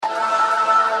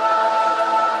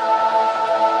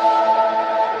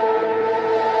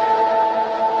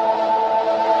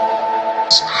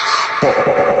Well,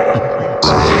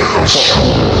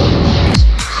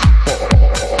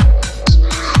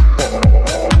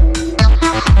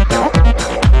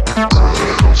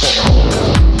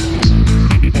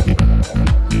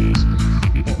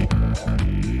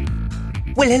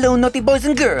 hello, naughty boys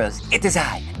and girls. It is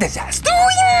I, Disasterina.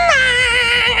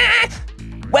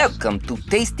 Welcome to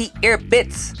Tasty Air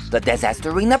Bits, the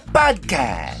Disasterina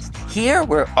podcast. Here,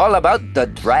 we're all about the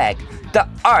drag, the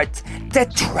art, the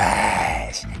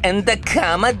trash, and the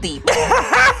comedy.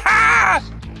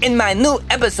 In my new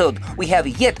episode, we have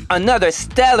yet another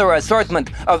stellar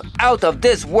assortment of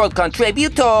out-of-this-world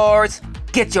contributors.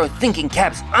 Get your thinking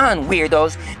caps on,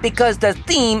 weirdos, because the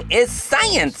theme is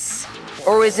science.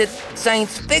 Or is it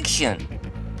science fiction?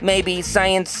 Maybe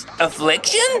science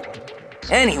affliction?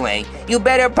 Anyway, you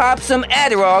better pop some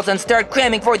Adderalls and start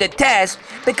cramming for the test,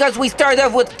 because we start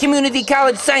off with community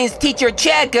college science teacher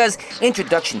Chaka's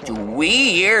Introduction to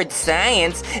Weird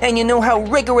Science, and you know how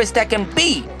rigorous that can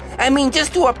be. I mean,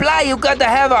 just to apply, you gotta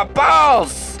have a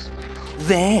pulse.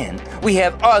 Then, we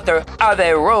have author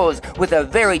Ave Rose with a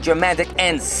very dramatic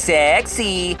and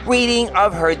sexy reading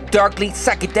of her darkly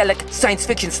psychedelic science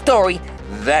fiction story,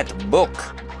 That Book.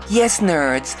 Yes,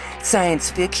 nerds, science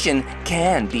fiction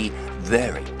can be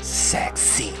very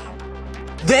sexy.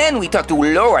 Then we talk to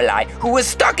Lorelei, who is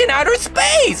stuck in outer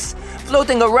space,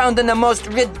 floating around in the most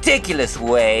ridiculous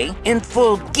way, in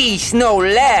full quiche no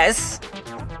less.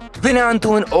 Then on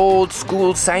to an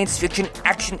old-school science fiction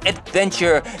action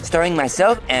adventure starring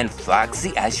myself and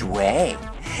Foxy Ashway.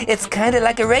 It's kind of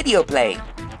like a radio play.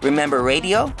 Remember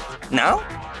radio? No?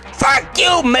 Fuck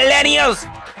you, millennials!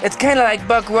 It's kind of like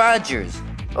Buck Rogers.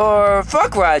 Or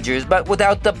Fuck Rogers, but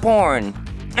without the porn.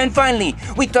 And finally,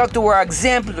 we talk to our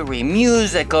exemplary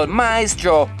musical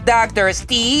maestro, Dr.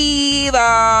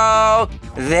 Steve-O.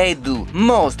 They do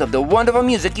most of the wonderful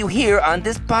music you hear on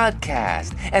this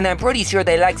podcast, and I'm pretty sure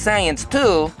they like science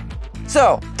too.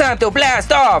 So, time to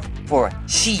blast off, for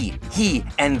she, he,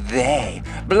 and they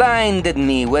blinded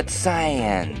me with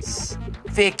science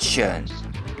fiction.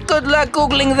 Good luck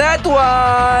Googling that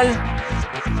one!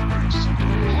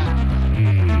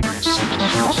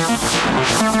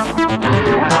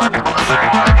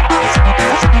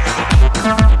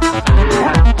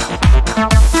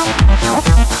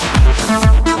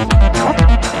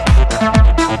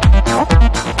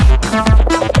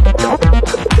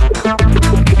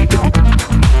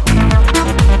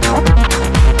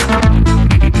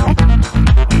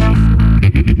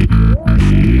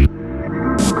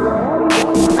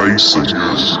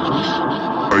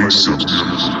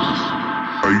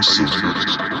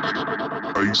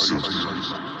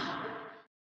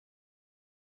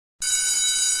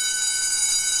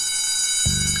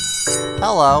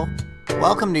 Hello,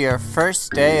 welcome to your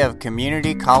first day of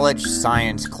community college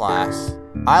science class.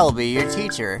 I'll be your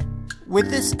teacher. With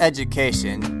this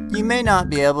education, you may not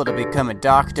be able to become a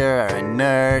doctor or a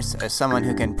nurse or someone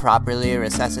who can properly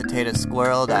resuscitate a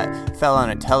squirrel that fell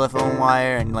on a telephone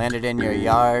wire and landed in your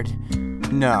yard.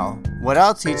 No, what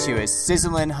I'll teach you is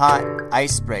sizzling hot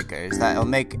icebreakers that'll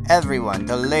make everyone,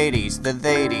 the ladies, the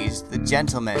theydies, the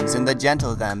gentlemans, and the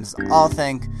gentlethems all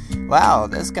think, wow,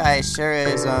 this guy sure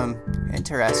is,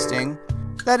 interesting.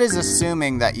 That is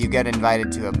assuming that you get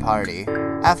invited to a party.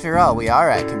 After all, we are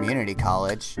at community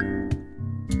college.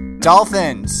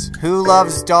 Dolphins! Who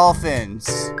loves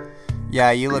dolphins?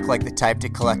 Yeah, you look like the type to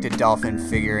collect a dolphin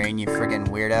figurine, you friggin'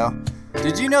 weirdo.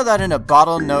 Did you know that in a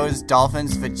bottlenose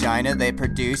dolphin's vagina they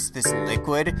produce this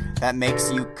liquid that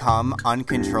makes you come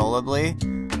uncontrollably?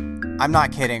 I'm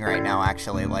not kidding right now,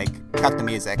 actually, cut the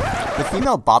music. The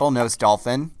female bottlenose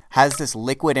dolphin has this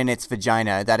liquid in its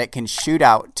vagina that it can shoot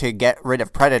out to get rid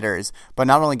of predators, but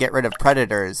not only get rid of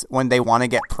predators, when they want to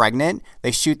get pregnant,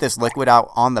 they shoot this liquid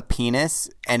out on the penis,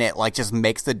 and it, just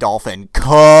makes the dolphin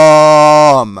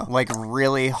come,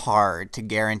 really hard to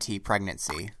guarantee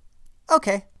pregnancy.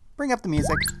 Okay. Bring up the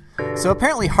music. So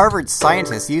apparently Harvard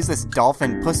scientists used this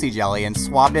dolphin pussy jelly and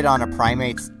swabbed it on a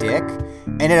primate's dick,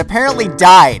 and it apparently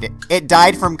died. It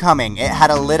died from coming. It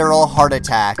had a literal heart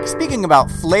attack. Speaking about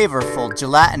flavorful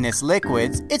gelatinous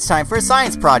liquids, it's time for a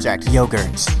science project.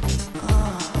 Yogurt.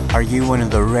 Are you one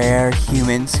of the rare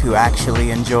humans who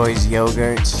actually enjoys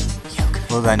yogurt?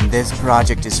 Well then, this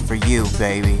project is for you,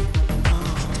 baby.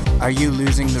 Are you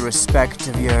losing the respect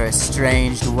of your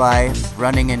estranged wife,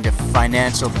 running into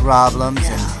financial problems,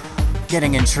 and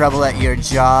getting in trouble at your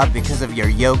job because of your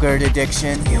yogurt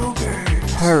addiction? Yogurt.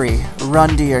 Hurry,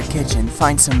 run to your kitchen,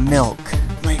 find some milk.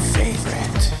 My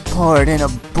favorite. Pour it in a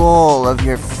bowl of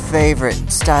your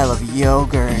favorite style of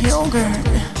yogurt. Yogurt.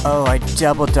 Oh, I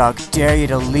double dog dare you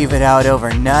to leave it out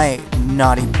overnight,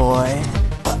 naughty boy.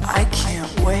 But I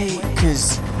can't wait,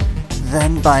 'cause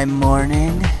Then by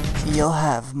morning, you'll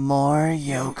have more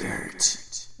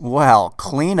yogurt. Well,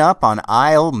 clean up on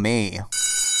aisle me.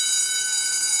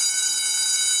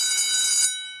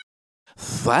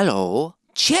 Follow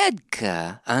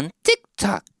Chedka on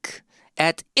TikTok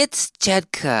at It's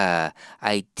Chedka,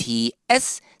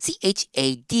 ITSCHADKA.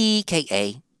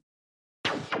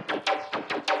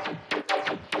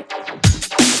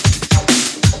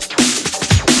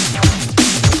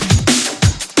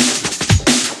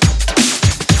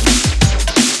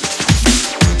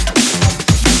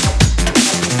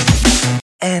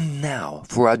 And now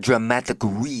for a dramatic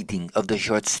reading of the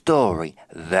short story,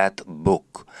 That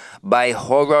Book, by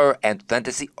horror and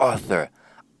fantasy author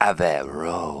Ave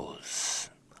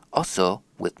Rose. Also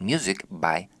with music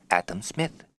by Adam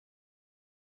Smith.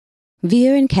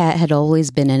 Veer and Kat had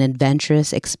always been an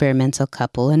adventurous, experimental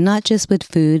couple, and not just with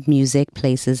food, music,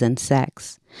 places, and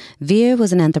sex. Veer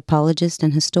was an anthropologist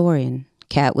and historian.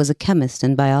 Kat was a chemist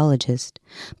and biologist.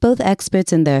 Both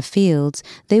experts in their fields,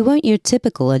 they weren't your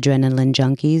typical adrenaline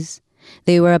junkies.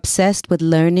 They were obsessed with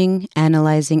learning,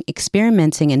 analyzing,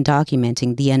 experimenting, and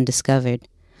documenting the undiscovered.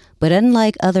 But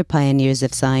unlike other pioneers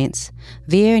of science,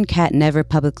 Veer and Kat never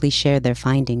publicly shared their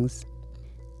findings.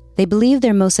 They believed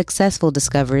their most successful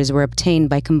discoveries were obtained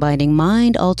by combining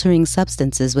mind-altering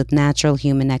substances with natural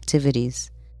human activities.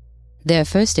 Their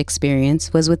first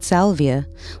experience was with salvia,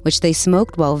 which they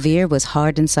smoked while Veer was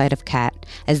hard inside of Kat,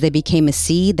 as they became a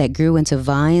seed that grew into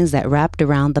vines that wrapped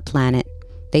around the planet.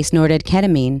 They snorted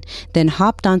ketamine, then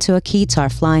hopped onto a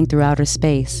keytar flying through outer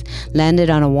space,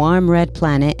 landed on a warm red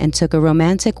planet, and took a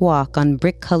romantic walk on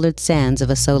brick-colored sands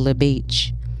of a solar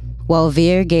beach. While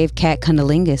Veer gave Kat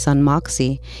cunnilingus on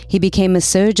Moxie, he became a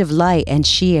surge of light and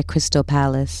she a crystal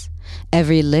palace.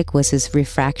 Every lick was his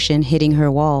refraction hitting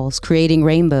her walls, creating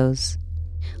rainbows.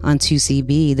 On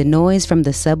 2CB, the noise from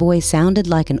the subway sounded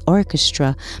like an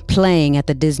orchestra playing at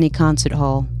the Disney concert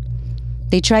hall.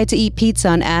 They tried to eat pizza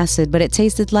on acid, but it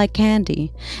tasted like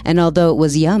candy, and although it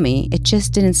was yummy, it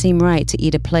just didn't seem right to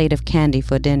eat a plate of candy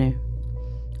for dinner.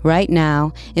 Right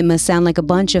now, it must sound like a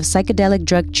bunch of psychedelic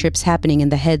drug trips happening in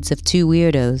the heads of two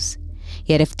weirdos.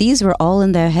 Yet if these were all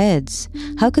in their heads,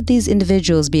 how could these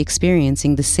individuals be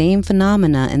experiencing the same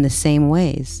phenomena in the same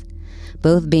ways?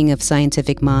 Both being of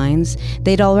scientific minds,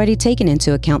 they'd already taken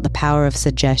into account the power of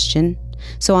suggestion.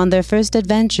 So on their first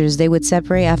adventures, they would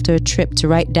separate after a trip to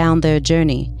write down their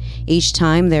journey. Each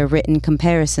time their written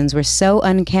comparisons were so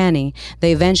uncanny,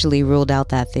 they eventually ruled out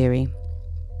that theory.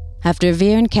 After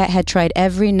Veer and Kat had tried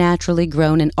every naturally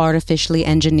grown and artificially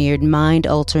engineered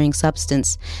mind-altering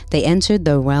substance, they entered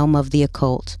the realm of the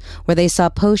occult, where they saw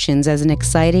potions as an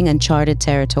exciting, uncharted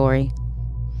territory.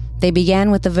 They began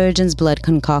with the virgin's blood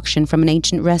concoction from an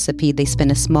ancient recipe they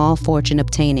spent a small fortune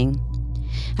obtaining.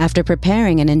 After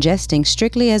preparing and ingesting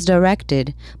strictly as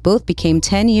directed, both became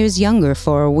 10 years younger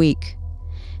for a week.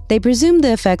 They presumed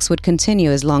the effects would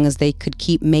continue as long as they could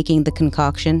keep making the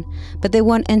concoction, but they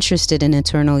weren't interested in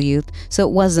eternal youth, so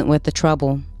it wasn't worth the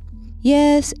trouble.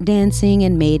 Yes, dancing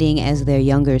and mating as their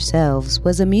younger selves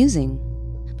was amusing,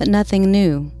 but nothing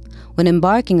new. When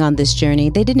embarking on this journey,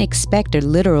 they didn't expect a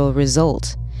literal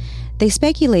result. They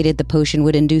speculated the potion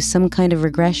would induce some kind of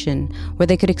regression, where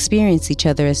they could experience each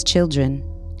other as children.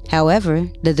 However,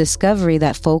 the discovery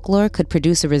that folklore could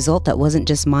produce a result that wasn't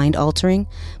just mind-altering,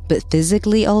 but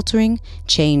physically altering,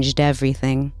 changed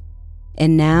everything.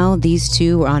 And now these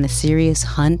two were on a serious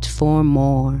hunt for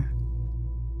more.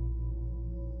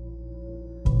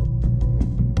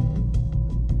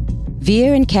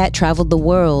 Veer and Kat traveled the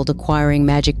world acquiring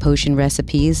magic potion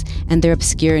recipes and their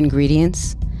obscure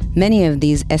ingredients. Many of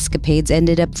these escapades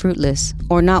ended up fruitless,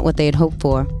 or not what they had hoped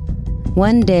for.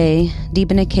 One day,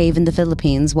 deep in a cave in the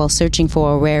Philippines, while searching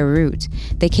for a rare root,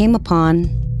 they came upon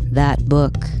that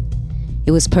book.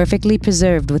 It was perfectly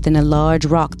preserved within a large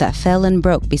rock that fell and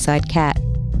broke beside Kat.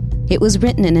 It was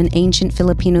written in an ancient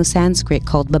Filipino Sanskrit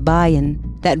called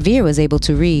Babayan that Veer was able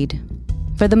to read.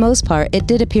 For the most part, it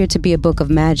did appear to be a book of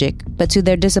magic, but to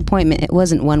their disappointment, it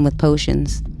wasn't one with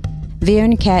potions. Veer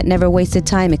and Kat never wasted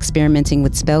time experimenting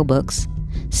with spell books.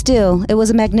 Still, it was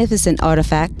a magnificent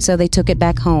artifact, so they took it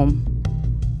back home.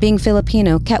 Being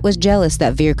Filipino, Kat was jealous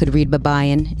that Veer could read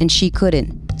Babayan, and she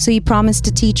couldn't, so he promised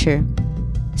to teach her.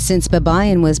 Since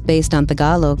Babayan was based on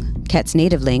Tagalog, Kat's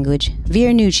native language,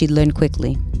 Veer knew she'd learn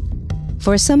quickly.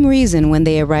 For some reason, when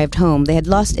they arrived home, they had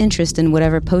lost interest in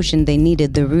whatever potion they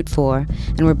needed the root for,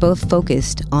 and were both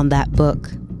focused on that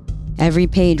book. Every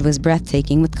page was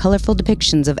breathtaking with colorful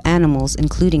depictions of animals,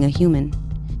 including a human.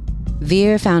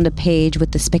 Veer found a page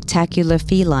with the spectacular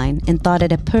feline and thought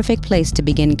it a perfect place to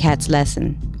begin Kat's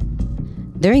lesson.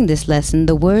 During this lesson,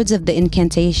 the words of the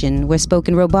incantation were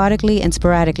spoken robotically and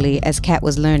sporadically as Kat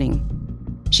was learning.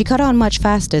 She caught on much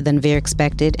faster than Veer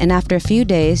expected, and after a few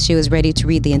days, she was ready to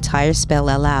read the entire spell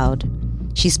aloud.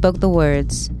 She spoke the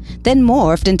words, then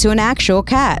morphed into an actual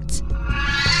cat.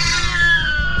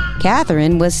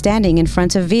 Catherine was standing in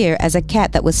front of Veer as a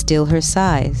cat that was still her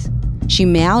size. She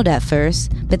meowed at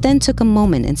first, but then took a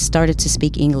moment and started to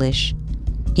speak English.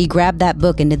 He grabbed that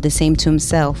book and did the same to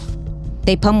himself.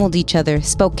 They pummeled each other,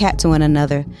 spoke cat to one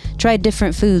another, tried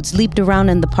different foods, leaped around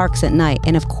in the parks at night,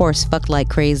 and of course fucked like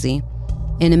crazy.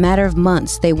 In a matter of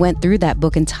months, they went through that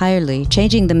book entirely,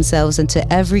 changing themselves into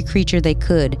every creature they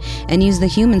could, and used the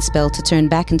human spell to turn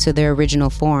back into their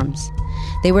original forms.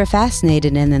 They were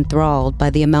fascinated and enthralled by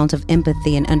the amount of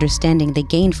empathy and understanding they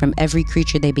gained from every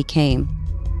creature they became.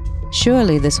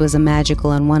 Surely this was a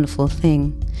magical and wonderful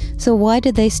thing. So why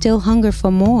did they still hunger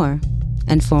for more?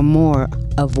 And for more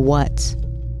of what?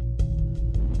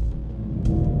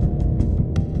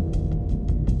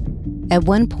 At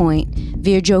one point,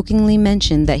 Veer jokingly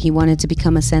mentioned that he wanted to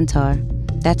become a centaur.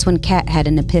 That's when Kat had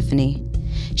an epiphany.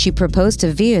 She proposed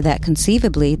to Veer that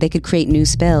conceivably they could create new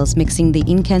spells, mixing the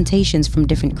incantations from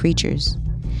different creatures.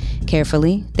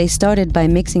 Carefully, they started by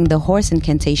mixing the horse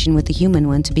incantation with the human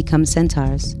one to become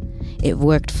centaurs. It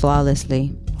worked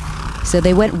flawlessly. So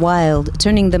they went wild,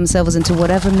 turning themselves into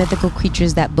whatever mythical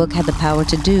creatures that book had the power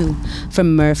to do,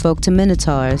 from merfolk to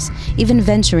minotaurs, even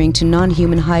venturing to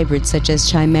non-human hybrids such as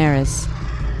chimeras.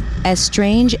 As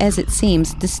strange as it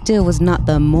seems, this still was not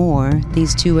the more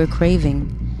these two were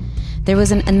craving. There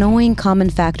was an annoying common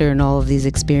factor in all of these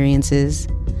experiences.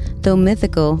 Though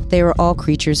mythical, they were all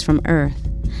creatures from Earth.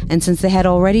 And since they had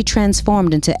already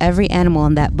transformed into every animal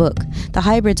in that book, the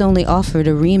hybrids only offered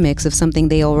a remix of something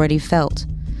they already felt.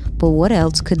 But what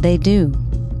else could they do?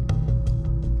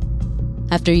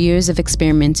 After years of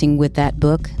experimenting with that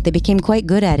book, they became quite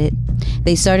good at it.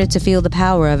 They started to feel the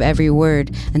power of every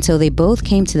word until they both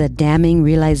came to the damning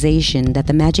realization that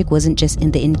the magic wasn't just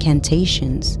in the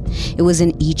incantations, it was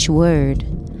in each word.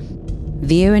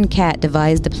 Veer and Kat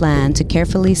devised a plan to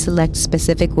carefully select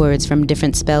specific words from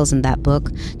different spells in that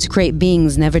book to create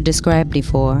beings never described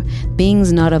before,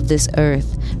 beings not of this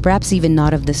earth, perhaps even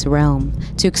not of this realm,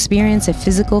 to experience a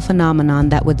physical phenomenon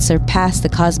that would surpass the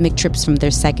cosmic trips from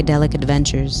their psychedelic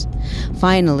adventures.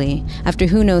 Finally, after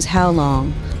who knows how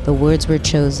long, the words were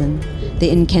chosen,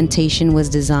 the incantation was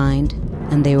designed,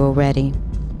 and they were ready.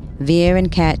 Veer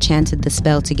and Kat chanted the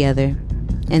spell together,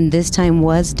 and this time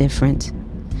was different.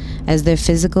 As their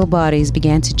physical bodies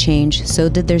began to change, so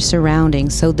did their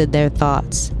surroundings, so did their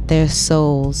thoughts, their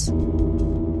souls.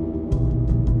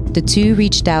 The two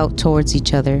reached out towards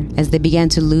each other as they began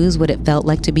to lose what it felt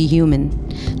like to be human,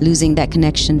 losing that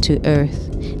connection to Earth,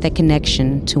 that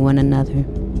connection to one another.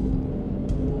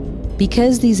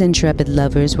 Because these intrepid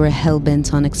lovers were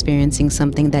hell-bent on experiencing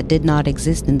something that did not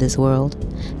exist in this world,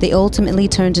 they ultimately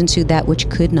turned into that which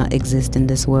could not exist in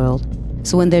this world.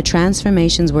 So when their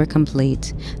transformations were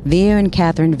complete, Veer and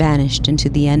Catherine vanished into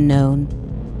the unknown.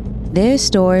 Their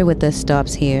story with us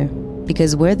stops here,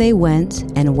 because where they went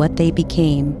and what they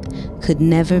became could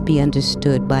never be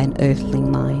understood by an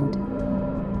earthling mind.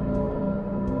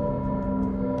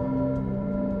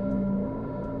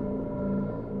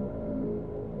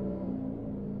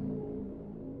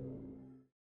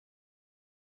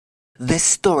 This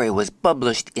story was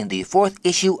published in the 4th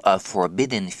issue of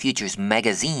Forbidden Futures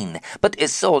magazine, but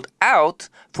is sold out.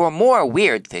 For more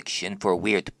weird fiction for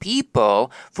weird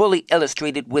people, fully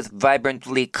illustrated with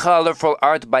vibrantly colorful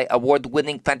art by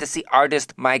award-winning fantasy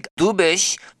artist Mike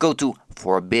Dubish, go to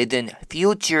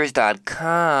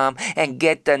ForbiddenFutures.com and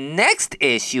get the next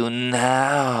issue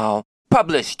now.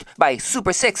 Published by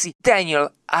super sexy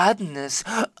Daniel Adnes.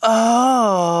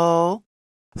 Oh!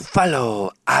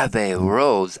 Follow Ave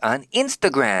Rose on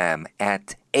Instagram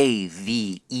at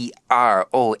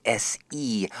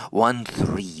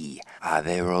AVEROSE13,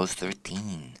 Ave Rose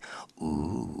 13.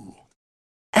 Ooh.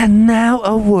 And now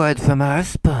a word from our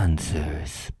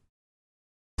sponsors.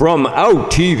 From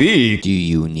Out TV. Do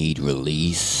you need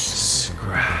release?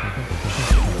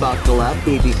 Buckle up,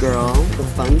 baby girl. The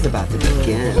fun's about to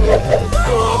begin.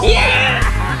 Yeah!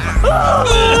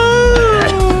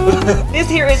 This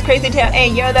here is Crazy Town,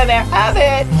 and you're the mayor of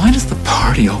it. Why does the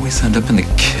party always end up in the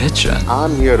kitchen?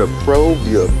 I'm here to probe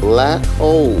your black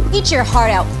hole. Eat your heart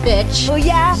out, bitch. Oh,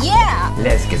 yeah? Yeah.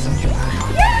 Let's get some dry.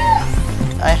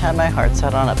 I had my heart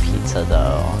set on a pizza,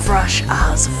 though. Fresh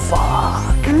as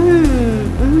fuck.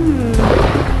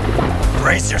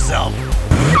 Brace yourself.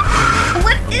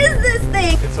 What is this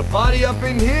thing? It's a party up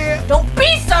in here. Don't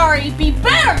be sorry, be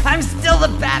better. I'm still the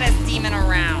baddest demon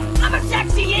around. I'm a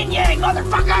sexy yin-yang, motherfucker.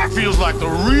 motherfucker! Feels like the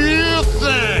real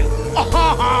thing!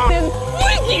 Then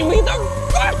freaking me the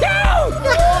fuck out!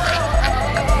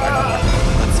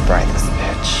 Let's fry this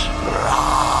bitch.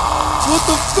 Let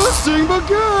the fisting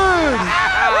begin!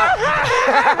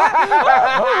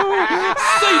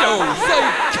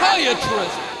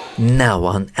 Psychiatrist! Now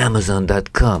on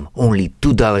Amazon.com, only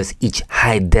 $2 each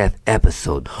high-def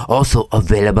episode. Also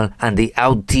available on the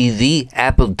Out TV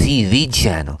Apple TV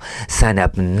channel. Sign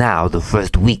up now, the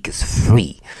first week is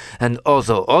free. And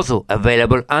also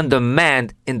available on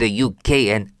demand in the UK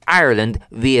and Ireland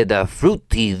via the Fruit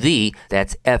TV,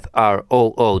 that's FROOT.TV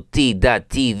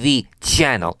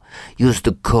channel. Use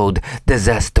the code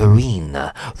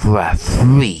Disasterina for a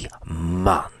free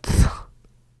month.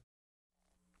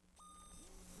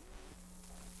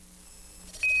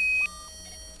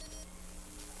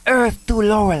 Earth to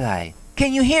Lorelei,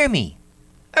 can you hear me?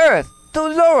 Earth to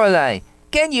Lorelei,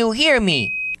 can you hear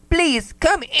me? Please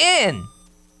come in.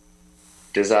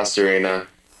 Disasterina,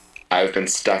 I've been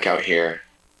stuck out here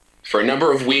for a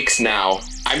number of weeks now.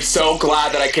 I'm so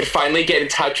glad that I could finally get in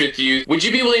touch with you. Would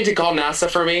you be willing to call NASA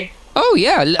for me? Oh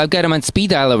yeah, I've got him on speed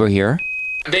dial over here.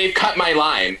 They've cut my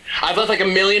line. I've left like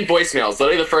 1 million voicemails.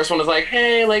 Literally the first one was like,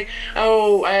 hey,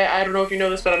 I don't know if you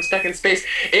know this, but I'm stuck in space.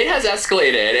 It has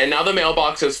escalated, and now the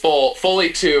mailbox is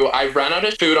fully too. I've run out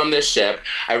of food on this ship.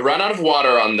 I've run out of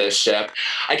water on this ship.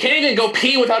 I can't even go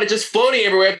pee without it just floating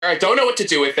everywhere. I don't know what to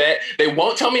do with it. They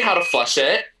won't tell me how to flush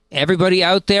it. Everybody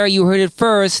out there, you heard it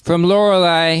first from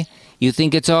Lorelei. You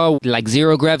think it's all like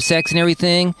zero grav sex and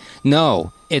everything?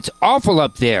 No, it's awful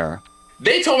up there.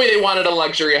 They told me they wanted a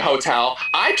luxury hotel.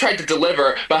 I tried to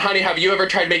deliver, but honey, have you ever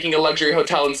tried making a luxury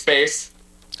hotel in space?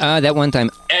 That one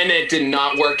time. And it did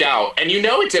not work out. And you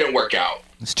know it didn't work out.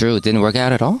 It's true, it didn't work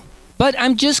out at all. But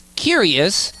I'm just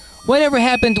curious, whatever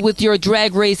happened with your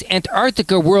Drag Race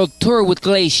Antarctica World Tour with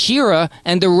Glaciera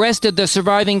and the rest of the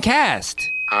surviving cast?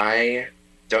 I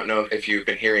don't know if you've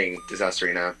been hearing,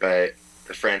 Disasterina, but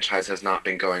the franchise has not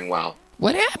been going well.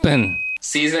 What happened?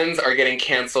 Seasons are getting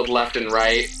canceled left and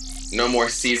right. No more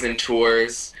season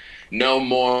tours. No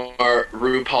more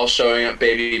RuPaul showing up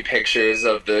baby pictures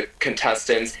of the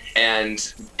contestants. And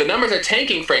the numbers are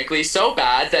tanking, frankly, so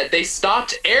bad that they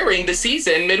stopped airing the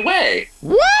season midway.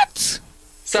 What?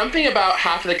 Something about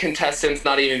half of the contestants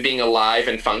not even being alive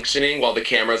and functioning while the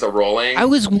cameras are rolling. I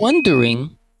was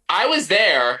wondering. I was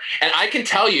there, and I can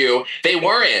tell you they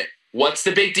weren't. What's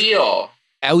the big deal?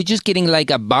 I was just getting like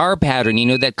a bar pattern, you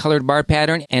know, that colored bar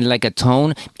pattern, and like a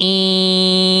tone.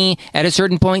 At a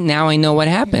certain point, now I know what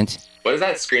happened. What is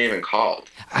that screen even called?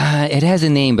 It has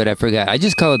a name, but I forgot. I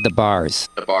just call it the bars.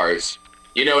 The bars.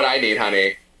 You know what I need,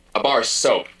 honey? A bar of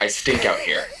soap. I stink out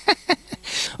here.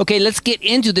 Okay, let's get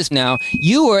into this now.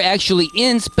 You are actually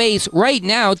in space right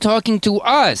now talking to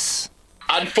us.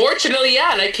 Unfortunately,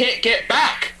 yeah, and I can't get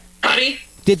back. Honey?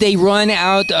 Did they run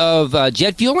out of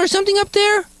jet fuel or something up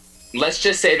there? Let's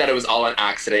just say that it was all an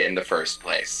accident in the first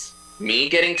place. Me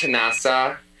getting to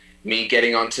NASA, me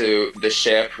getting onto the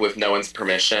ship with no one's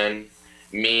permission,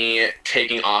 me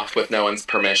taking off with no one's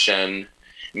permission,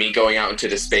 me going out into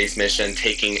the space mission,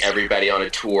 taking everybody on a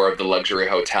tour of the luxury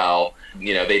hotel.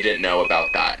 You know, they didn't know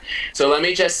about that. So let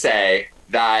me just say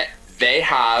that they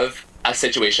have a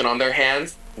situation on their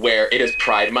hands where it is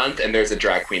Pride Month and there's a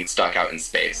drag queen stuck out in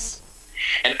space.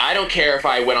 And I don't care if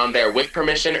I went on there with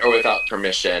permission or without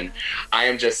permission. I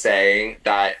am just saying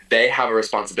that they have a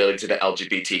responsibility to the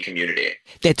LGBT community.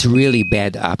 That's really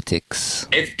bad optics.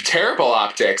 It's terrible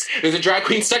optics. There's a drag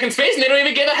queen stuck in space and they don't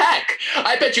even give a heck.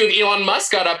 I bet you if Elon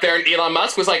Musk got up there and Elon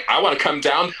Musk was like, I want to come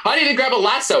down, I need to grab a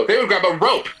lasso. They would grab a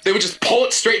rope. They would just pull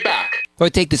it straight back. Or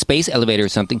take the space elevator or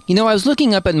something. You know, I was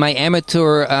looking up at my I'm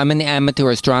an amateur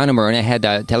astronomer, and I had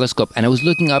a telescope, and I was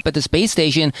looking up at the space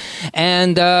station,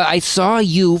 and I saw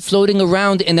you floating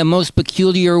around in the most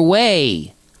peculiar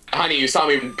way. Honey, you saw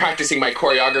me practicing my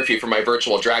choreography for my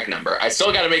virtual drag number. I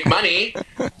still got to make money,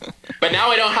 but now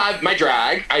I don't have my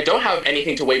drag. I don't have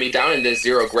anything to weigh me down in this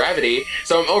zero gravity,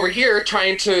 so I'm over here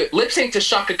trying to lip sync to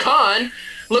Shaka Khan,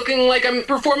 looking like I'm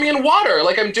performing in water,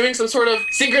 like I'm doing some sort of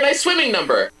synchronized swimming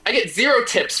number. I get 0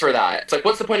 tips for that. It's like,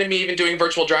 what's the point of me even doing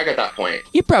virtual drag at that point?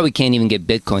 You probably can't even get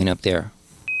Bitcoin up there.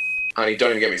 Honey, don't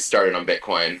even get me started on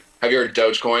Bitcoin. Have you heard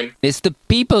of Dogecoin? It's the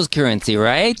people's currency,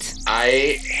 right?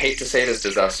 I hate to say this,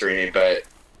 Disasterini, but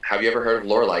have you ever heard of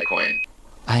Lorelei Coin?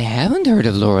 I haven't heard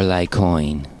of Lorelei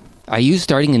Coin. Are you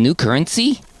starting a new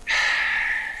currency?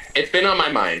 It's been on my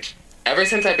mind. Ever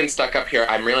since I've been stuck up here,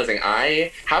 I'm realizing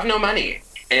I have no money.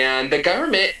 And the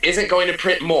government isn't going to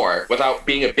print more without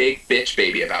being a big bitch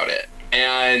baby about it.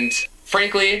 And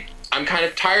frankly, I'm kind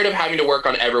of tired of having to work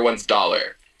on everyone's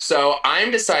dollar. So I'm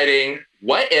deciding,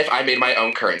 what if I made my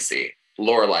own currency?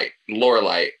 Lorelei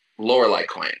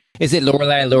coin. Is it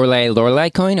Lorelei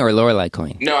coin or Lorelei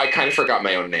coin? No, I kind of forgot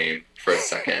my own name for a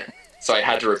second. So I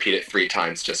had to repeat it 3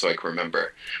 times just so I could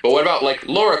remember. But what about like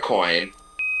Laura coin?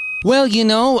 Well,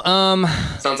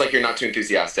 Sounds like you're not too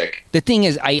enthusiastic. the thing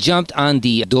is, I jumped on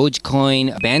the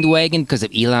Dogecoin bandwagon because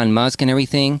of Elon Musk and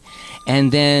everything.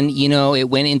 And then, it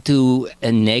went into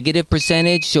a negative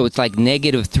percentage. So it's like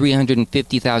negative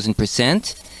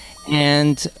 350,000%.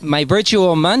 And my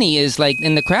virtual money is like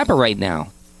in the crapper right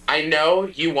now. I know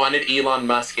you wanted Elon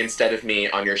Musk instead of me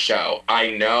on your show.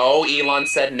 I know Elon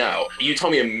said no. You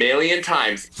told me a million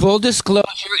times. Full disclosure,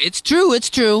 it's true.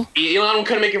 Elon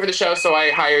couldn't make it for the show, so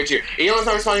I hired you. Elon's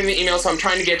not responding to the email, so I'm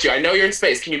trying to get you. I know you're in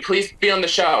space. Can you please be on the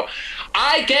show?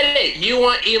 I get it. You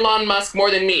want Elon Musk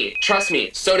more than me. Trust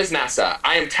me, so does NASA.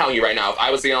 I am telling you right now, if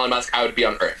I was Elon Musk, I would be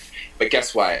on Earth. But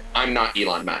guess what? I'm not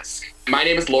Elon Musk. My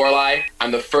name is Lorelei. I'm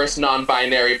the first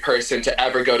non-binary person to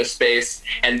ever go to space,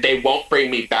 and they won't bring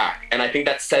me back. And I think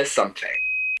that says something.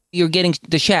 You're getting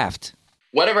the shaft.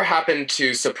 Whatever happened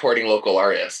to supporting local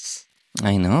artists?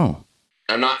 I know.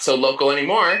 I'm not so local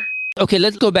anymore. Okay,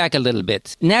 let's go back a little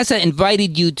bit. NASA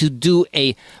invited you to do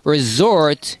a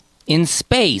resort in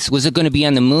space. Was it going to be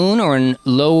on the moon or in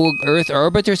low Earth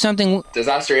orbit or something?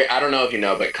 Disaster, I don't know if you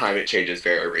know, but climate change is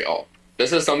very real.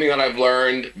 This is something that I've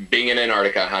learned being in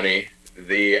Antarctica, honey.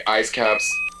 The ice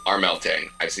caps are melting.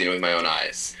 I've seen it with my own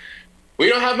eyes. We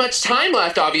don't have much time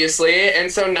left, obviously,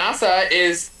 and so NASA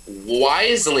is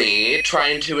wisely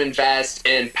trying to invest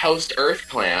in post-Earth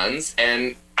plans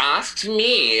and asked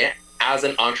me, as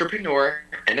an entrepreneur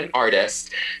and an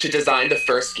artist, to design the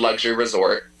first luxury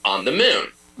resort on the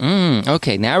moon.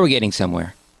 Okay, now we're getting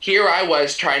somewhere. Here I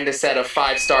was trying to set a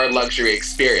 5-star luxury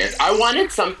experience. I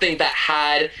wanted something that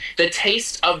had the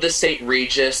taste of the St.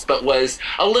 Regis, but was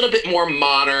a little bit more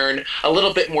modern, a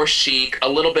little bit more chic, a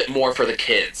little bit more for the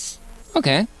kids.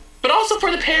 Okay. But also for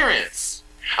the parents.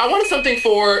 I wanted something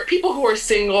for people who are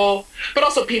single, but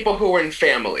also people who are in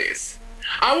families.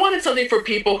 I wanted something for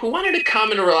people who wanted to come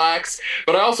and relax,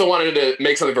 but I also wanted to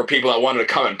make something for people that wanted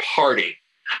to come and party.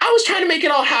 I was trying to make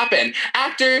it all happen.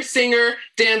 Actor, singer,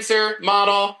 dancer,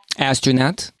 model.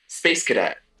 Astronaut. Space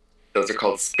cadet. Those are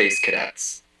called space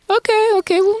cadets.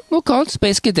 Okay, we'll call it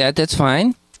space cadet. That's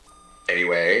fine.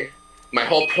 Anyway, my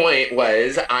whole point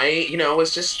was I,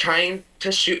 was just trying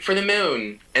to shoot for the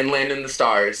moon and land in the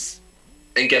stars.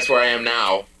 And guess where I am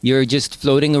now? You're just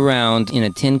floating around in a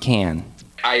tin can.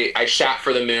 I shat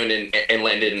for the moon and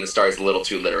landed in the stars a little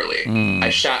too literally. I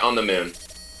shat on the moon.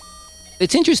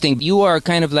 It's interesting. You are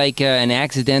kind of like an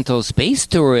accidental space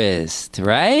tourist,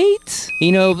 right?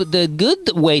 The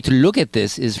good way to look at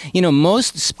this is,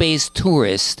 most space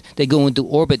tourists, they go into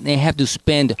orbit and they have to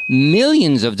spend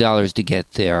millions of dollars to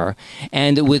get there.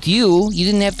 And with you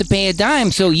didn't have to pay a dime.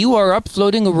 So you are up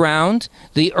floating around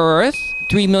the Earth,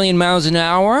 3 million miles an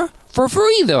hour, for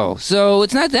free, though. So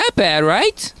it's not that bad,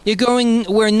 right? You're going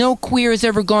where no queer has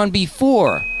ever gone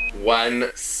before.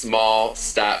 One small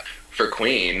step for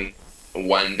Queen.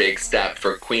 One big step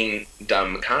for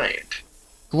queendom kind.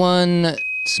 One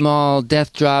small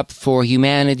death drop for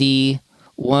humanity.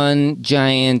 One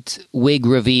giant wig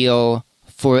reveal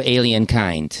for alien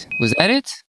kind. Was that it?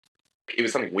 It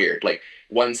was something weird. Like,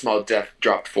 one small death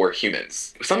drop for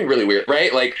humans. It was something really weird,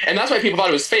 right? And that's why people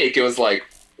thought it was fake. It was like,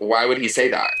 why would he say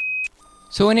that?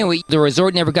 So anyway, the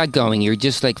resort never got going. You're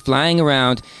just flying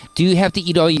around. Do you have to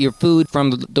eat all your food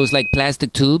from those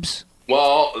plastic tubes?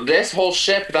 Well, this whole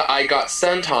ship that I got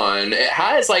sent on, it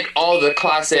has all the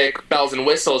classic bells and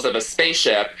whistles of a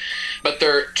spaceship, but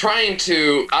they're trying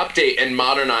to update and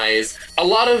modernize a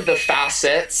lot of the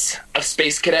facets of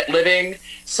space cadet living.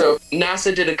 So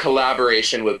NASA did a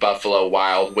collaboration with Buffalo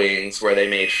Wild Wings where they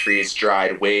made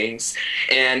freeze-dried wings.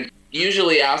 And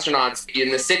usually astronauts in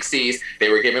the 60s, they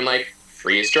were given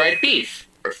freeze-dried beef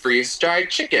or freeze-dried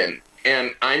chicken.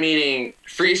 And I'm eating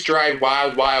freeze-dried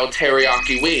wild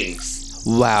teriyaki wings.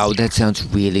 Wow, that sounds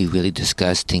really, really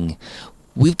disgusting.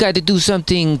 We've got to do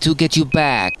something to get you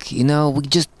back. We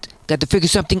just got to figure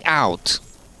something out.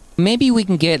 Maybe we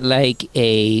can get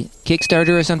a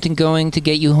Kickstarter or something going to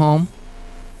get you home?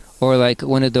 Or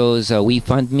one of those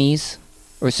WeFundMes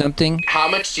or something? How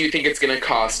much do you think it's going to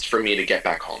cost for me to get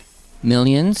back home?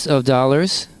 Millions of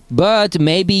dollars. But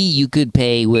maybe you could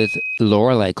pay with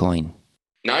Lorelei coin.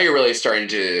 Now you're really starting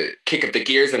to kick up the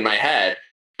gears in my head.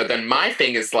 But then my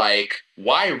thing is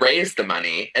why raise the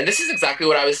money? And this is exactly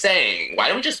what I was saying. Why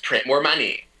don't we just print more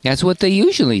money? That's what they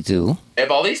usually do. If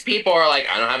all these people are I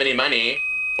don't have any money,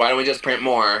 why don't we just print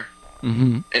more?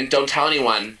 Mm-hmm. And don't tell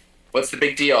anyone. What's the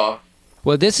big deal?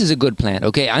 Well, this is a good plan.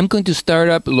 Okay, I'm going to start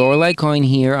up Lorelei coin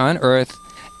here on Earth.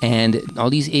 And all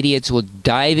these idiots will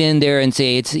dive in there and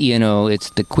say it's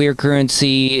the queer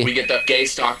currency. We get the gay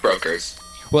stockbrokers.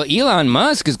 Well, Elon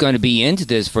Musk is going to be into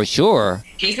this for sure.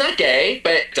 He's not gay,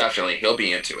 but definitely he'll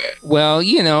be into it. Well,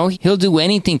 he'll do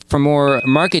anything for more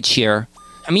market share.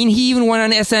 I mean, he even went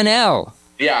on SNL.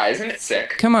 Yeah, isn't it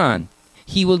sick? Come on.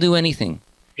 He will do anything.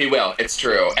 He will, it's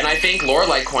true. And I think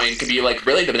Lorelai Coin could be like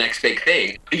really the next big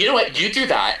thing. You know what? You do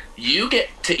that. You get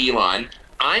to Elon.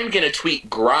 I'm going to tweet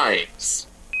Grimes.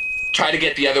 Try to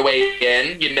get the other way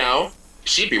in,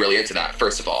 She'd be really into that,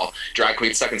 first of all. Drag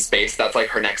Queen Stuck in Space, that's like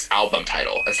her next album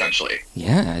title, essentially.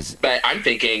 Yes. But I'm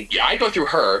thinking, I go through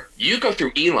her, you go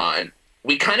through Elon,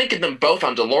 we kind of get them both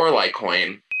onto Lorelai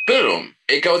Coin, boom,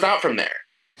 it goes out from there.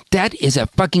 That is a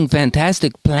fucking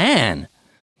fantastic plan.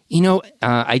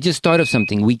 I just thought of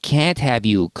something. We can't have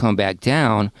you come back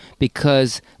down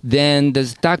because then the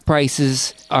stock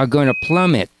prices are going to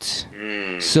plummet.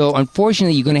 So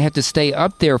unfortunately, you're going to have to stay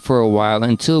up there for a while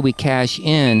until we cash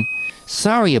in.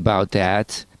 Sorry about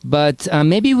that, but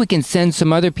maybe we can send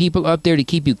some other people up there to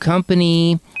keep you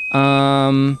company.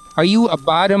 Are you a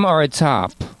bottom or a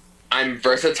top? I'm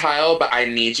versatile, but I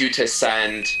need you to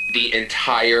send the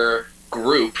entire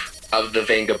group of the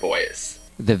Venga Boys.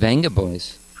 The Venga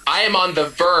Boys? I am on the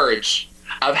verge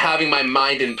of having my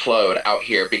mind implode out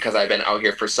here because I've been out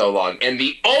here for so long. And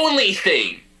the only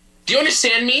thing, do you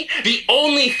understand me? The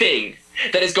only thing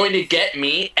that is going to get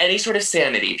me any sort of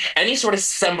sanity, any sort of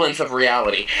semblance of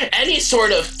reality, any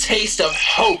sort of taste of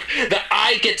hope that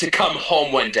I get to come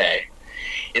home one day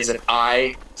is if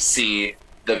I see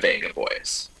the Venga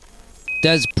Boys.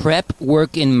 Does PrEP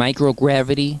work in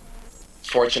microgravity?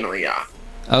 Fortunately, yeah.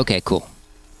 Okay, cool.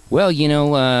 Well,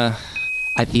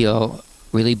 I feel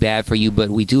really bad for you, but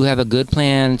we do have a good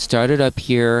plan started up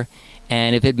here.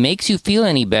 And if it makes you feel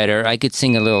any better, I could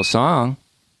sing a little song.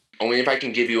 Only if I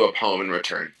can give you a poem in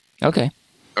return. Okay.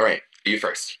 All right, you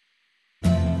first.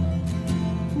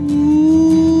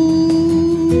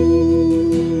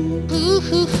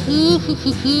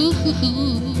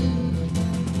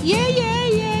 Yeah, yeah,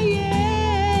 yeah, yeah.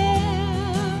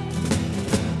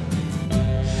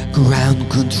 Ground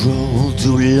control to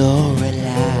Lorelai.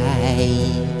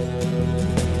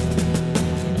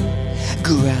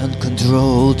 Ground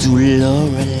control to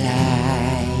Lorelai.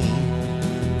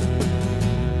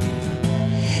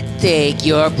 Take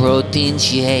your protein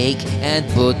shake and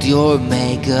put your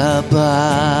makeup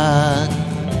on.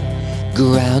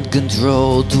 Ground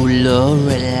control to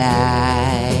Lorelai.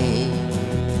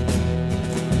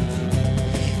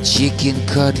 Chicken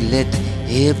cutlet,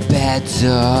 hip pads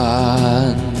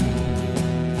on.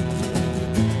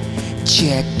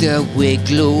 Check the wig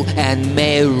glue and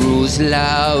Meru's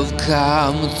love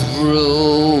come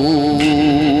through.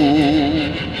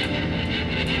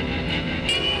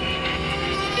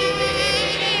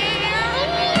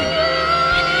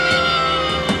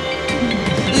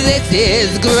 This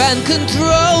is ground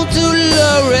control to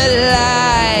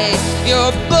Lorelai.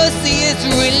 Your pussy is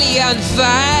really on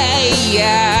fire,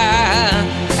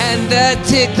 and the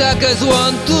TikTokers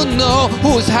want to know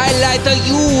whose highlight are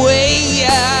you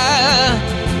wear.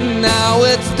 Now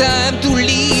it's time to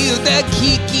leave the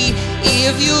Kiki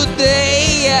if you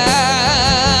dare.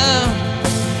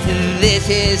 This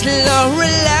is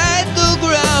Lorelai to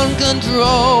ground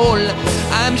control.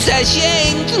 I'm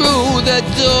sashaying through the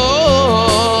door.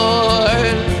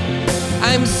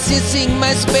 I'm sissing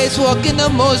my spacewalk in the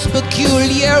most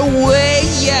peculiar way,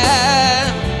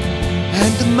 yeah.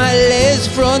 And my lace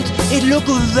front, it look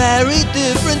very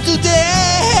different today.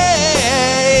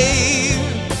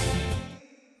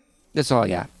 That's all I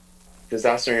got.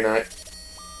 Disaster or not,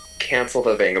 cancel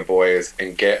the Venga Boys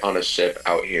and get on a ship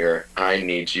out here. I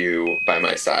need you by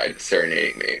my side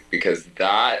serenading me because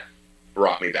that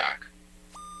brought me back.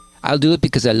 I'll do it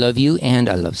because I love you and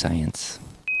I love science.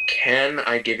 Can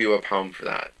I give you a poem for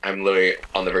that? I'm literally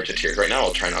on the verge of tears right now.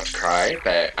 I'll try not to cry,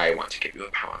 but I want to give you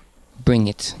a poem. Bring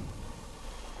it.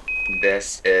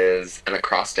 This is an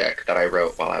acrostic that I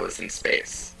wrote while I was in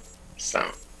space.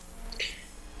 So,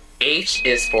 H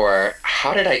is for,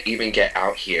 how did I even get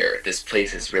out here? This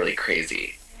place is really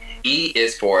crazy. E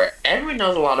is for, everyone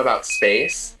knows a lot about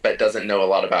space, but doesn't know a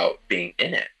lot about being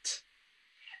in it.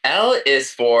 L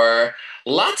is for,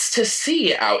 lots to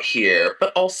see out here,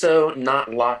 but also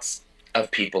not lots of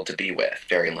people to be with.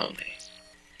 Very lonely.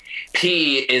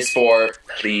 P is for,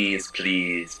 please,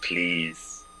 please,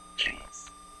 please,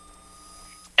 please.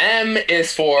 M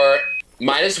is for,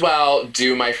 might as well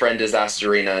do my friend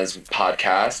Disasterina's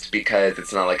podcast because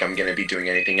it's not like I'm going to be doing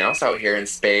anything else out here in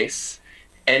space.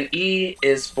 And E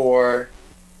is for,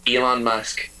 Elon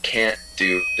Musk can't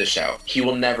do the show. He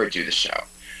will never do the show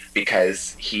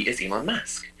because he is Elon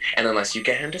Musk. And unless you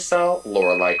get him to sell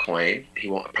Lorelei coin, he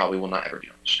probably will not ever be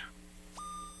on the show.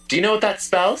 Do you know what that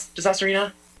spells,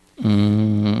 Disasterina?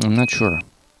 I'm not sure.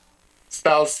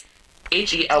 Spells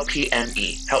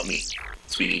HELPME. Help me,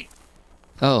 sweetie.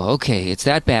 Oh, okay. It's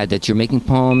that bad that you're making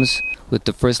poems with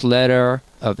the first letter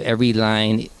of every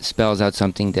line spells out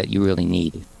something that you really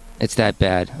need. It's that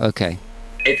bad. Okay.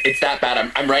 It's that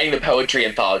bad. I'm writing the poetry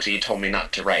anthology you told me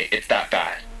not to write. It's that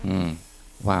bad.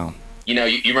 Wow. You know,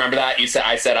 you remember that?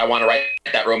 I said I want to write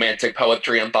that romantic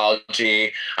poetry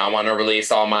anthology. I want to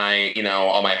release all my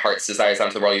heart's desires out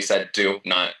into the world. You said, do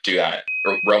not do that.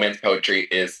 Romance poetry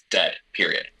is dead,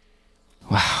 period.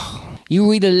 Wow. You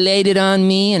really laid it on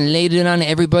me and laid it on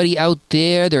everybody out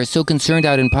there. They're so concerned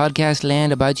out in podcast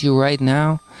land about you right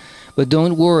now. But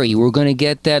don't worry, we're going to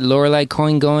get that Lorelei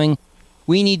coin going.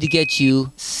 We need to get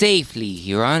you safely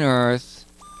here on Earth,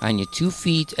 on your 2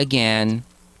 feet again.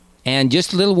 And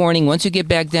just a little warning, once you get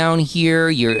back down here,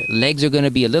 your legs are going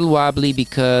to be a little wobbly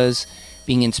because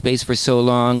being in space for so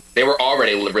long. They were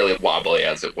already really wobbly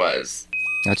as it was.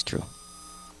 That's true.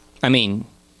 I mean,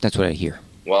 that's what I hear.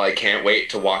 Well, I can't wait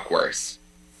to walk worse.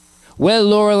 Well,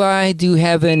 Lorelei, do you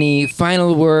have any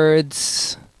final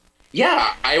words?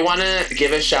 Yeah, I want to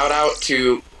give a shout out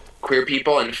to queer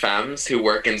people and femmes who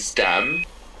work in STEM.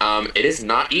 It is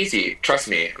not easy. Trust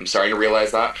me, I'm starting to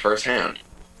realize that firsthand.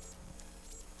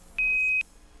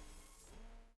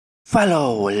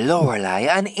 Follow Lorelei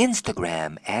on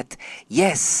Instagram at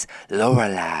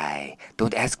YesLorelei.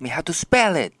 Don't ask me how to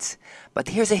spell it, but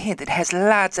here's a hint. It has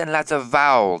lots and lots of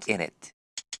vowels in it.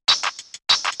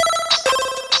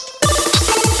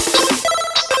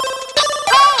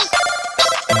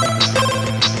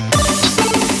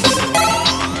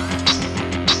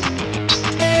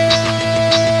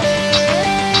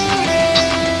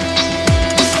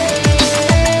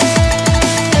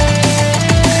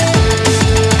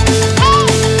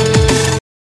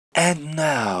 And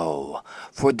now,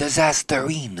 for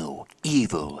Disasterino,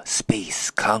 Evil Space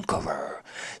Conqueror,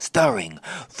 starring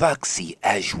Foxy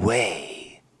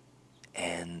Ajway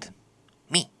and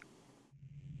me.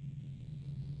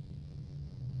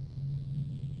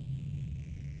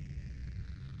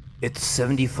 It's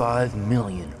 75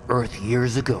 million Earth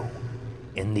years ago,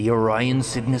 in the Orion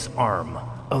Cygnus arm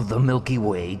of the Milky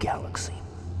Way galaxy.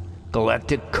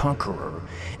 Galactic Conqueror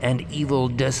and evil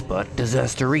despot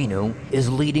Disasterino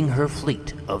is leading her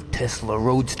fleet of Tesla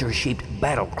Roadster-shaped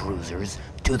battlecruisers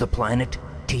to the planet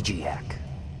Tijiak.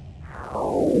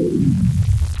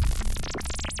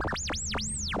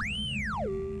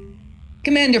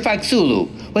 Commander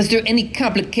Foxulu, was there any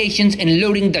complications in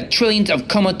loading the trillions of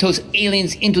comatose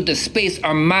aliens into the space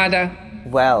armada?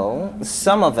 Well,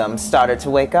 some of them started to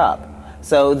wake up.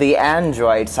 So the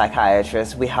android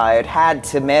psychiatrist we hired had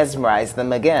to mesmerize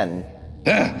them again.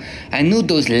 I knew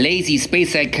those lazy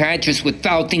space psychiatrists would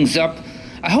foul things up.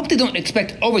 I hope they don't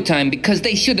expect overtime because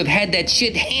they should have had that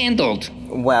shit handled.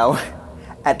 Well,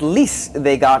 at least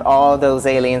they got all those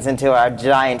aliens into our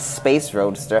giant space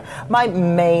roadster. My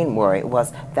main worry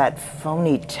was that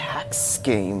phony tax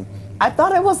scheme. I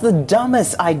thought it was the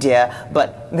dumbest idea,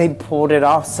 but they pulled it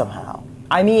off somehow.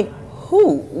 I mean,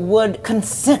 who would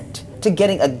consent to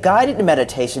getting a guided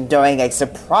meditation during a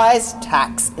surprise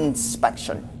tax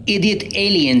inspection? Idiot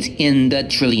aliens in the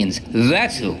trillions,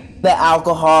 that's who. The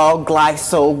alcohol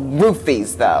glycol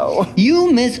roofies, though. You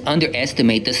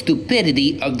underestimate the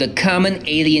stupidity of the common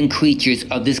alien creatures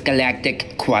of this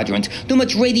galactic quadrant. Too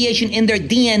much radiation in their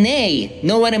DNA,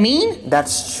 know what I mean?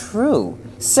 That's true.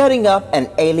 Setting up an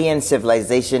alien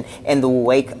civilization in the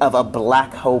wake of a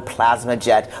black hole plasma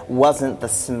jet wasn't the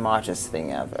smartest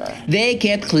thing ever. They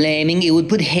kept claiming it would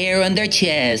put hair on their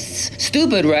chests.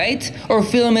 Stupid, right? Or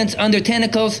filaments on their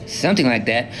tentacles, something like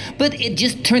that. But it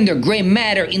just turned their gray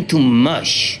matter into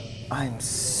mush. I'm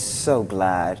so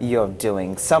glad you're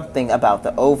doing something about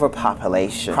the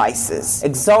overpopulation crisis.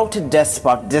 Exalted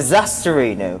despot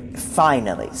Disasterino.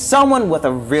 Finally, someone with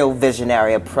a real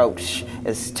visionary approach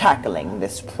is tackling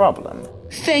this problem.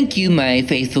 Thank you, my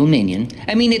faithful minion.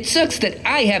 I mean, it sucks that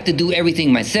I have to do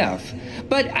everything myself,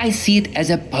 but I see it as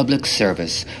a public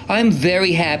service. I'm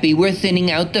very happy we're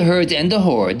thinning out the herds and the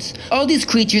hordes. All these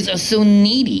creatures are so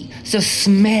needy, so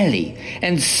smelly,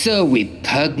 and so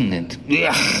repugnant.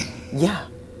 Ugh. Yeah,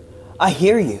 I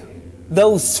hear you.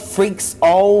 Those freaks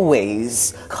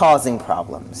always causing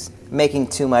problems. Making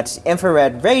too much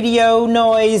infrared radio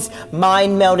noise,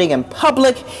 mind-melding in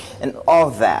public, and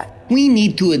all that. We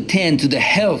need to attend to the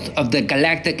health of the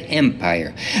Galactic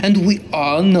Empire. And we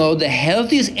all know the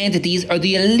healthiest entities are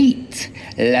the elite,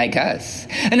 like us.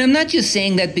 And I'm not just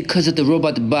saying that because of the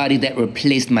robot body that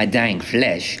replaced my dying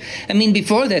flesh. I mean,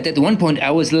 before that, at one point,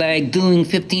 I was like doing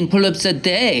 15 pull-ups a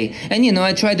day. And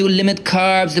I tried to limit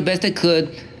carbs the best I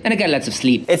could. And I got lots of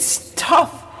sleep. It's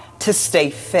tough to stay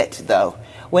fit, though.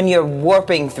 When you're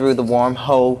warping through the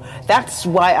wormhole, that's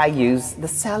why I use the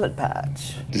salad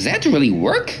patch. Does that really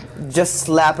work? Just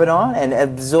slap it on and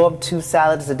absorb 2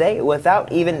 salads a day without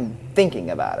even thinking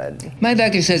about it. My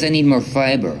doctor says I need more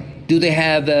fiber. Do they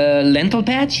have a lentil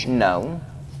patch? No.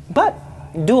 But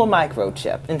do a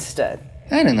microchip instead.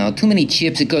 I don't know. Too many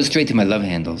chips, it goes straight to my love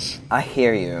handles. I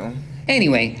hear you.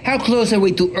 Anyway, how close are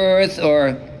we to Earth,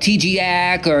 or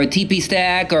TGAC, or TP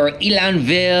Stack, or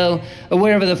Elanville, or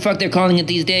whatever the fuck they're calling it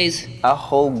these days? A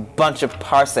whole bunch of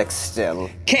parsecs still.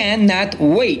 Cannot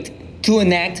wait to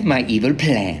enact my evil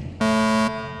plan.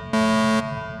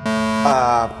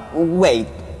 Wait.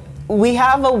 We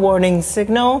have a warning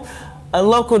signal. A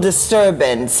local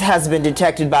disturbance has been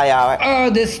detected by our... Oh,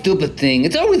 this stupid thing.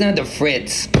 It's always on the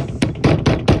fritz.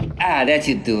 Ah, that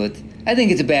should do it. I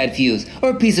think it's a bad fuse, or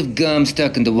a piece of gum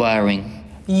stuck in the wiring.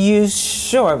 You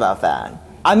sure about that?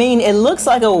 I mean, it looks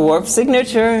like a warp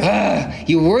signature. Ah,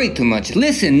 you worry too much.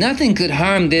 Listen, nothing could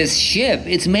harm this ship.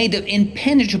 It's made of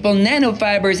impenetrable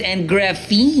nanofibers and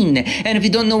graphene. And if you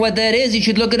don't know what that is, you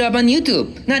should look it up on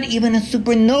YouTube. Not even a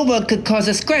supernova could cause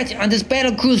a scratch on this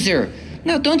battlecruiser.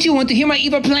 Now, don't you want to hear my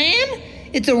evil plan?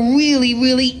 It's a really,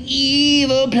 really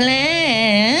evil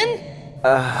plan.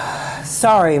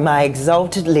 Sorry, my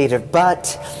exalted leader,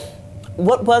 but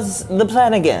what was the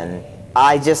plan again?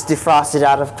 I just defrosted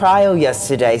out of cryo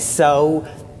yesterday, so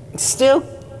still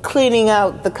cleaning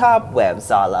out the cobwebs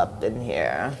all up in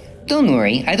here. Don't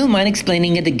worry, I don't mind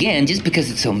explaining it again just because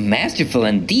it's so masterful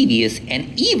and devious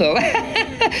and evil.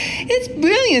 It's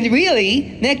brilliant,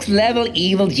 really. Next level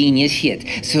evil genius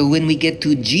shit. So when we get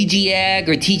to GGAG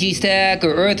or TG Stack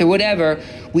or Earth or whatever,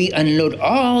 we unload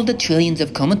all the trillions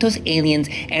of comatose aliens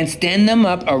and stand them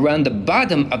up around the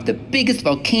bottom of the biggest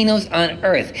volcanoes on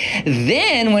Earth.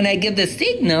 Then, when I give the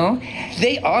signal,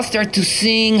 they all start to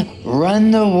sing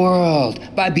Run the World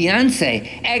by Beyonce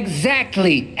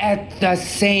exactly at the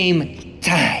same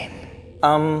time.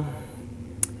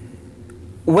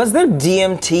 Was there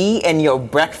DMT in your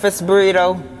breakfast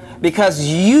burrito? Because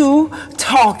you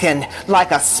talking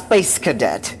like a space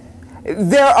cadet.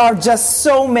 There are just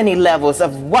so many levels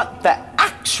of what the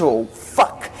actual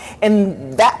fuck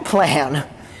in that plan.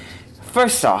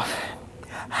 First off,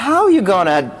 how you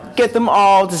gonna get them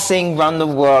all to sing Run the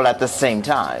World at the same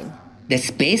time? The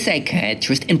space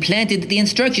psychiatrist implanted the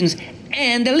instructions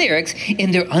and the lyrics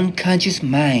in their unconscious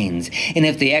minds. And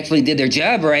if they actually did their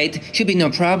job right, should be no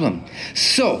problem.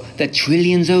 So, the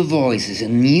trillions of voices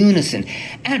in unison,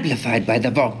 amplified by the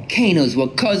volcanoes, will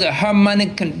cause a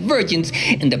harmonic convergence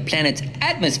in the planet's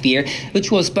atmosphere,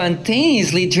 which will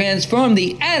spontaneously transform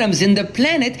the atoms in the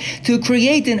planet to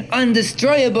create an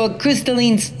undestroyable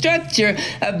crystalline structure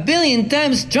 1 billion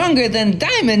times stronger than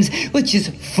diamonds, which is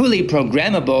fully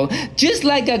programmable, just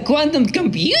like a quantum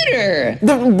computer.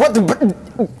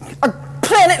 A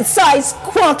planet-sized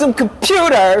quantum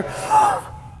computer!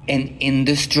 An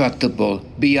indestructible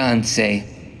Beyonce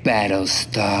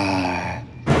Battlestar.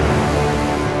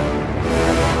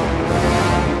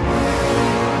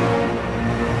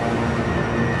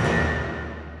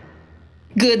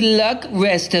 Good luck,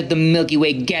 rest of the Milky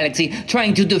Way galaxy,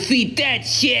 trying to defeat that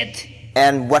shit!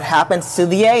 And what happens to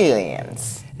the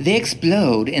aliens? They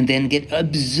explode and then get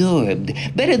absorbed.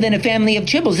 Better than a family of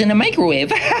tribbles in a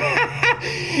microwave.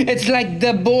 It's like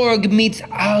the Borg meets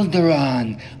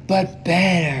Alderaan, but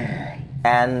better.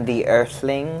 And the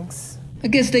Earthlings? I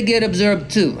guess they get absorbed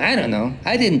too. I don't know.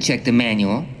 I didn't check the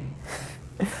manual.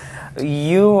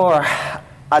 You're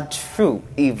a true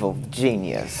evil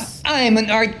genius. I'm an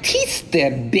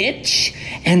artista, bitch.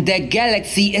 And the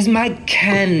galaxy is my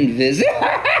canvas.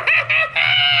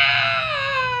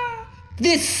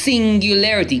 This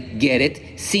singularity, get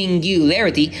it?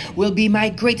 Singularity will be my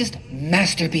greatest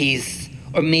masterpiece.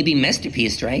 Or maybe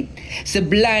masterpiece, right?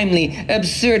 Sublimely,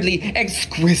 absurdly,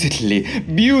 exquisitely,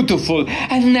 beautiful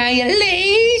annihilation.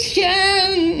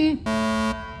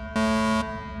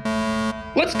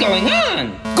 What's going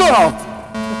on? Girl,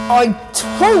 I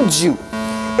told you.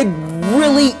 It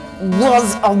really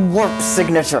was a warp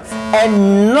signature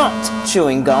and not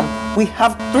chewing gum. We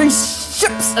have 3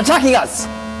 ships attacking us.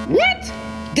 What?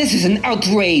 This is an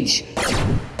outrage.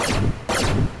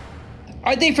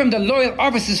 Are they from the Loyal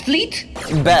Officers fleet?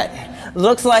 Bet.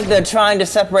 Looks like they're trying to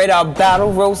separate our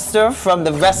battle roadster from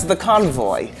the rest of the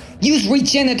convoy. Use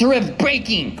regenerative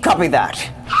braking. Copy that.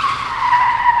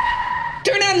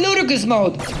 Turn on ludicrous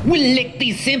mode. We'll lick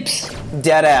these simps.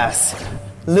 Dead ass.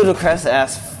 Ludicrous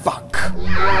as fuck.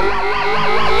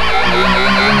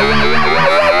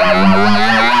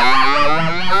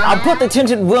 I'll put the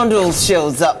tinted windows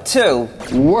shields up too.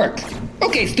 Work.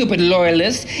 Okay, stupid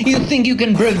loyalist. You think you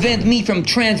can prevent me from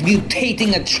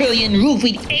transmutating 1 trillion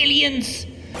roofied aliens?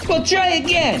 Well, try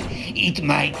again. Eat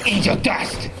my angel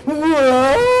dust.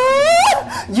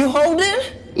 You holding?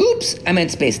 Oops, I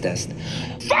meant space dust.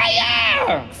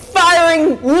 Fire!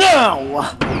 Firing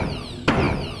now!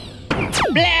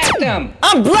 Blast them!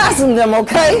 I'm blasting them,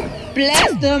 okay?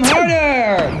 Blast them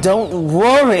harder! Don't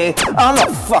worry,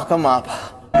 I'ma fuck them up.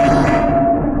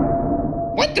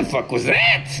 What the fuck was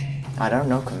that? I don't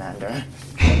know, Commander.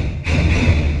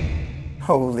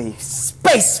 Holy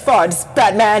space farts,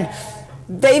 Batman!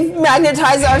 They've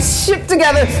magnetized our ship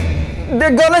together!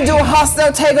 They're gonna do a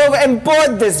hostile takeover and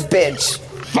board this bitch!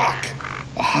 Fuck!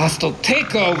 A hostile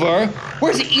takeover?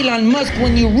 Where's Elon Musk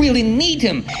when you really need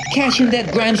him? Cash in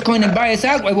that Grimes coin and buy us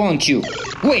out, why won't you?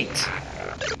 Wait.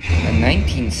 A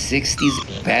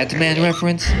 1960s Batman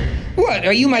reference? What,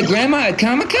 are you my grandma at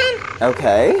Comic-Con?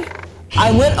 Okay.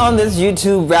 I went on this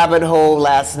YouTube rabbit hole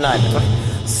last night.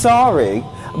 Sorry,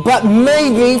 but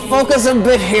maybe focus a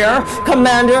bit here,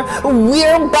 Commander.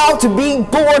 We're about to be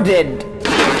boarded.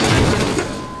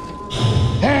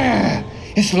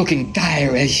 It's looking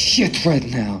dire as shit right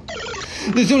now.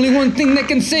 There's only one thing that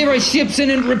can save our ships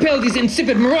and repel these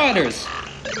insipid marauders.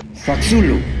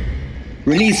 Foxulu,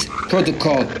 release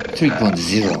protocol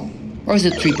 3.0. Or is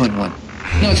it 3.1?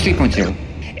 No, it's 3.0.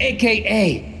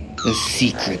 AKA the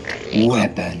secret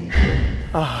weapon.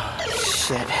 Oh,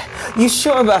 shit. You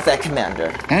sure about that,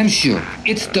 Commander? I'm sure.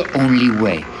 It's the only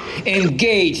way.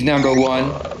 Engage, number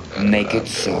one. Make it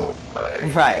so.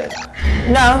 Right.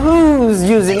 Now who's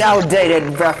using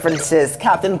outdated references,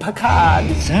 Captain Picard?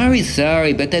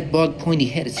 Sorry, but that bald pointy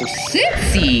head is so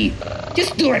sexy.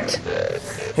 Just do it.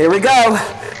 Here we go.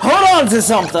 Hold on to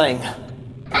something.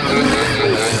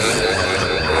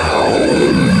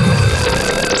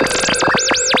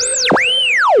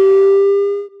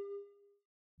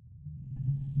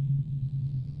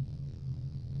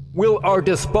 Will our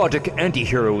despotic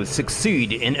anti-heroes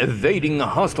succeed in evading a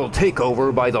hostile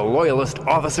takeover by the loyalist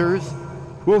officers?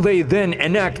 Will they then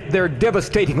enact their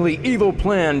devastatingly evil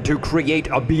plan to create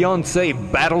a Beyoncé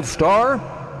Battlestar?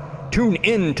 Tune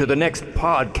in to the next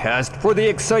podcast for the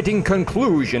exciting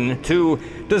conclusion to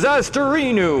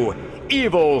Disasterinu,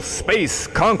 Evil Space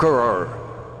Conqueror.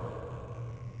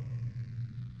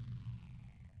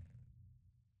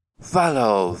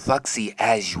 Follow Foxy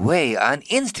Ajwe on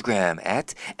Instagram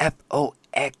at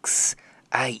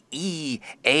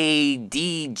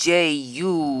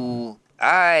FOXIEADJUIA.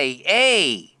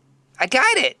 I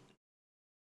got it.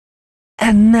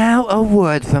 And now a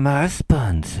word from our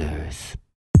sponsors.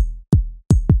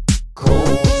 The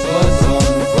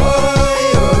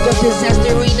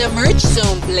Disasterina Merch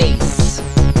Zone place.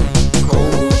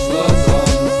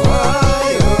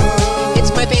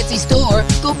 It's my fancy store.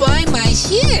 Go buy my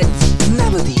shit.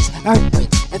 Melodies, art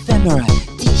prints, ephemera,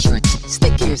 t-shirts,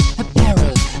 stickers,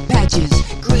 apparel, patches,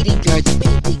 greeting cards,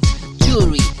 paintings,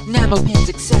 jewelry, enamel pins,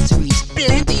 accessories.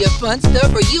 Plenty of fun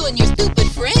stuff for you and your stupid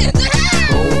friends.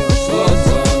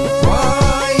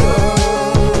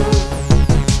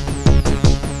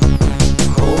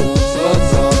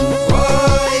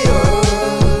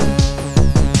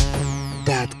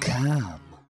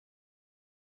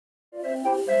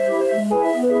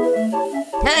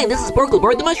 Hi, this is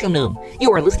Sparkleboard the Mushroom Gnome.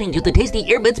 You are listening to the Tasty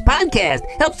Earbits podcast.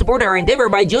 Help support our endeavor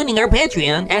by joining our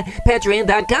Patreon at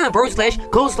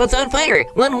patreon.com/ColdSlutsOnFire.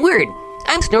 One word.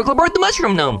 I'm Snorkelboard the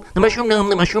Mushroom Gnome. The Mushroom Gnome,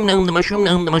 the Mushroom Gnome, the Mushroom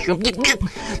Gnome, the Mushroom...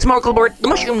 Snorkelboard, the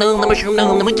Mushroom Gnome, the Mushroom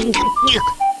Gnome, the Mushroom...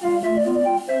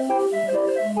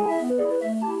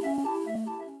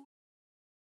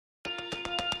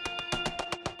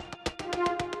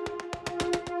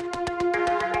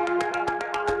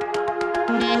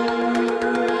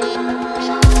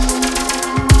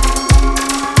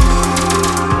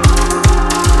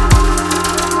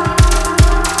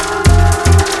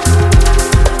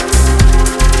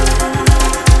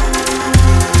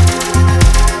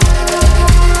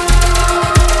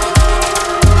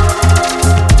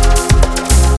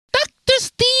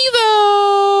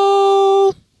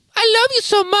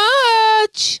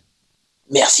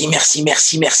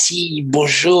 Merci.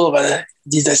 Bonjour,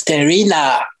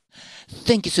 Disasterina.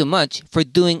 Thank you so much for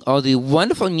doing all the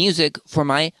wonderful music for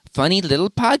my funny little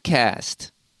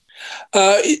podcast.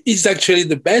 It's actually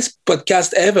the best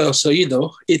podcast ever, so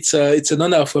it's an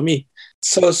honor for me.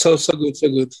 So good, so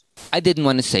good. I didn't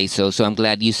want to say so I'm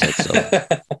glad you said so.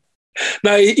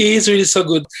 No, it is really so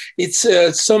good. It's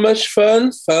so much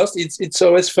fun. First, it's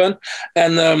always fun,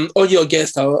 and all your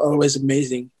guests are always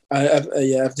amazing.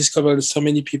 I've discovered so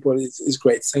many people. It's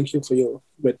great. Thank you for your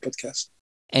great podcast.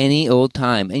 Any old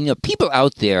time. And people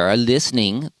out there are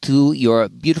listening to your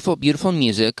beautiful, beautiful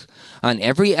music on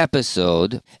every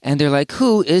episode, and they're like,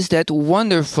 who is that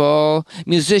wonderful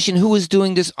musician who is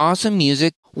doing this awesome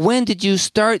music? When did you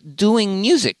start doing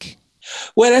music?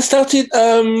 Well, I started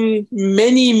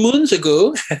many moons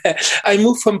ago. I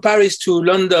moved from Paris to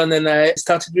London, and I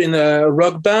started in a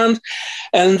rock band.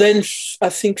 And then I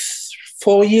think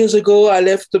 4 years ago, I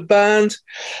left the band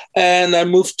and I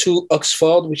moved to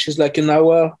Oxford, which is like an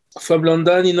hour from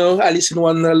London, Alice in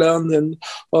Wonderland and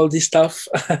all this stuff.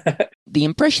 The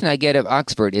impression I get of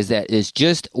Oxford is that it's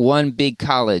just one big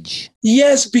college.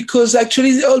 Yes, because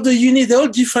actually all the unis, they're all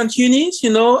different unis,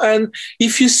 and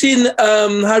if you've seen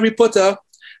Harry Potter,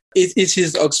 it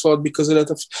is Oxford because a lot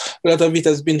of it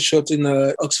has been shot in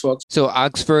Oxford. So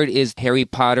Oxford is Harry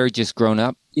Potter just grown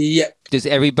up? Yeah. Does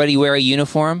everybody wear a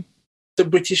uniform? The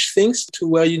British things to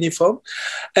wear uniform,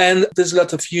 and there's a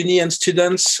lot of uni and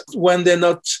students when they're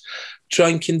not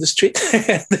drunk in the street.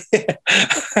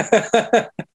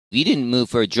 You didn't move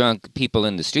for drunk people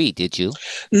in the street, did you?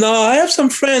 No, I have some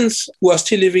friends who are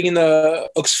still living in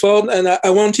Oxford, and I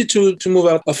wanted to move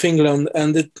out of England,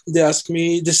 and they asked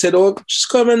me, they said, oh, just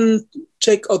come and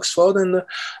check Oxford, and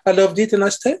I loved it and I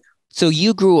stayed. So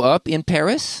you grew up in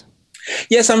Paris?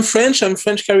 Yes, I'm French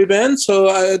Caribbean. So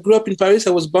I grew up in Paris. I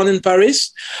was born in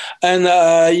Paris. And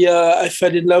I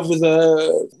fell in love with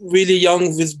really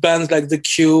young with bands like The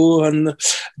Cure and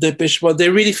Depeche Mode.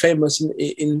 They're really famous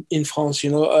in France,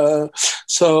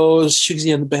 So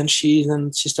Siouxsie and the Banshees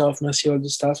and Sister of Mercy, all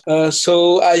this stuff.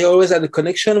 So I always had a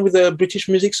connection with British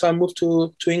music. So I moved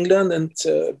to England, and it's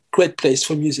a great place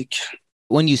for music.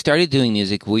 When you started doing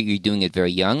music, were you doing it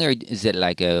very young, or is it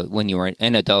like when you were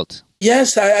an adult?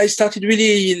 Yes, I started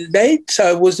really late.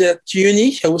 I was at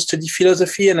uni. I was studying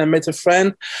philosophy, and I met a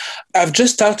friend. I've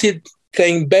just started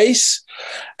playing bass,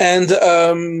 and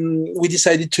we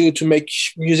decided to make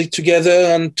music together.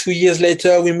 And 2 years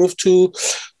later, we moved to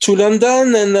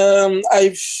London, and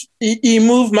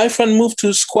my friend moved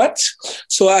to squat.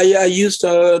 So I used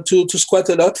to squat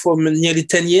a lot for nearly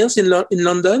 10 years in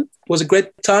London. It was a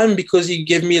great time because he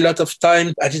gave me a lot of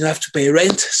time. I didn't have to pay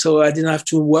rent, so I didn't have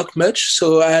to work much.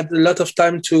 So I had a lot of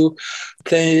time to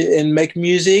play and make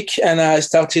music, and I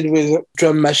started with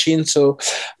drum machine. So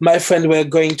my friends were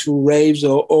going to raves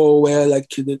or were like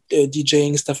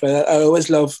DJing, stuff like that. I always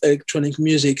love electronic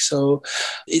music, so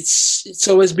it's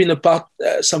always been a part,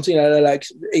 something I like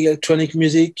electronic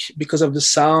music because of the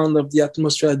sound of the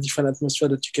atmosphere, different atmosphere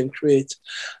that you can create.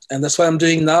 And that's what I'm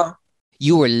doing now.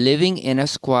 You were living in a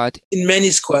squat. In many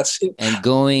squats. And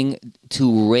going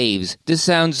to raves. This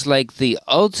sounds like the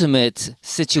ultimate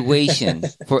situation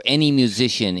for any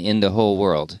musician in the whole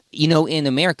world. In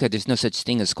America, there's no such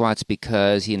thing as squats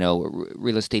because,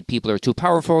 real estate people are too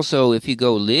powerful. So if you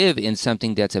go live in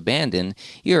something that's abandoned,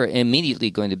 you're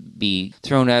immediately going to be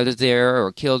thrown out of there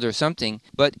or killed or something.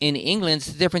 But in England, it's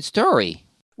a different story.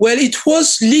 Well, it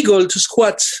was legal to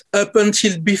squat up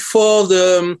until before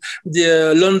the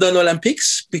London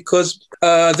Olympics because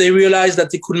they realized that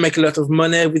they could make a lot of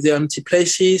money with the empty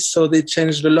places. So they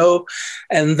changed the law,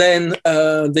 and then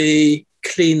they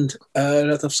cleaned a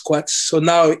lot of squats. So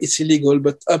now it's illegal,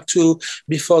 but up to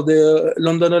before the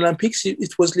London Olympics,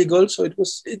 it was legal. So it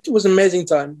was an amazing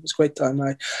time. It was a great time.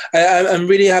 I'm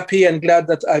really happy and glad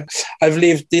that I've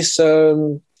lived this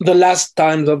the last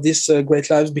times of this great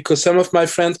lives, because some of my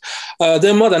friends,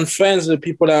 they're more than friends. The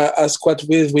people I squat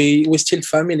with, we're still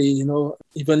family,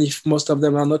 even if most of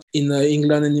them are not in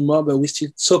England anymore, but we're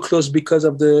still so close because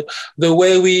of the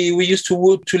way we used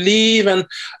to live.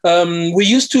 And we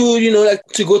used to, like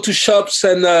to go to shops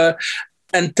and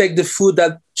take the food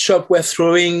that shop were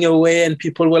throwing away, and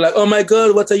people were like, oh my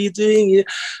God, what are you doing?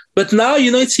 But now,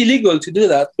 it's illegal to do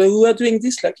that. But we were doing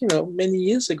this many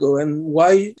years ago. And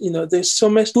why, there's so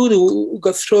much food who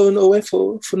got thrown away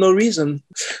for no reason.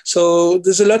 So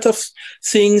there's a lot of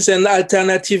things and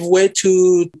alternative way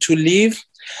to live.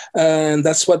 And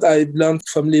that's what I learned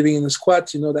from living in a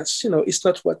squat. That's, it's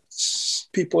not what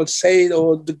people say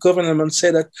or the government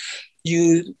say that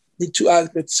you need to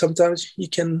act, but sometimes you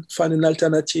can find an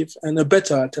alternative and a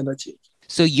better alternative.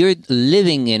 So you're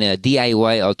living in a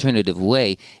DIY alternative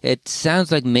way. It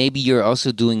sounds like maybe you're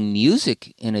also doing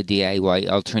music in a DIY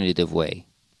alternative way.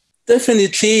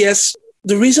 Definitely, yes.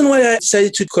 The reason why I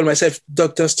decided to call myself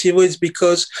Dr. Steve-O is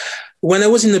because when I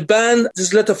was in the band,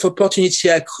 there's a lot of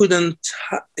opportunity I couldn't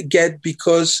get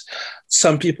because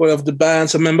some people of the band,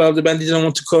 some member of the band didn't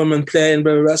want to come and play and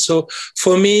blah, blah, blah. So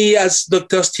for me as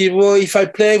Dr. Steve-O, if I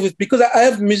play with, because I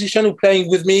have musicians who are playing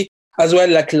with me as well,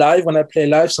 like live, when I play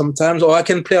live sometimes, or I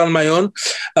can play on my own.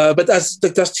 But as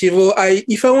Dr. Steve-O,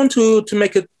 if I want to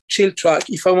make a chill track,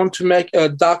 if I want to make a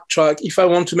dark track, if I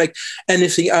want to make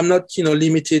anything, I'm not,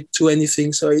 limited to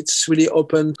anything. So it's really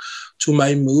open to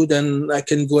my mood, and I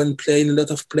can go and play in a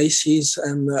lot of places,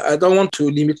 and I don't want to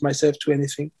limit myself to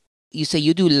anything. You say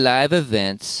you do live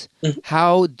events. Mm-hmm.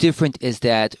 How different is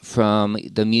that from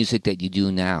the music that you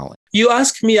do now? You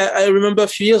asked me, I remember a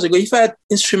few years ago, if I had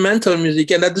instrumental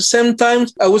music, and at the same time,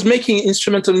 I was making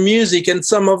instrumental music, and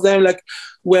some of them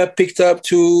were picked up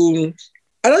to,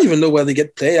 I don't even know where they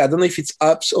get played. I don't know if it's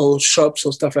apps or shops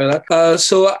or stuff like that.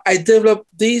 So I developed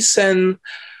this, and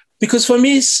because for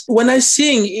me, when I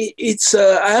sing,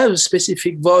 I have a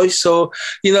specific voice. So,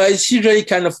 it's usually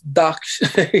kind of dark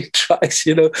tracks,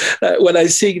 when I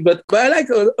sing. But I like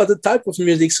other type of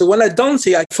music. So when I don't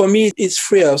sing, for me, it's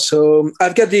freer. So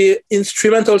I've got the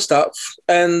instrumental stuff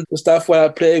and the stuff where I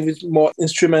play with more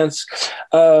instruments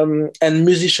and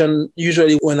musician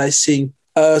usually when I sing.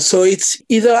 So it's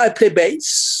either I play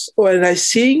bass or when I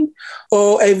sing,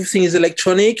 or everything is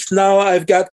electronic. Now I've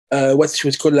got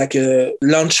what's called like a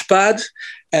launch pad.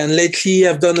 And lately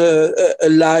I've done a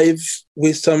live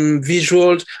with some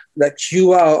visuals, like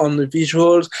you are on the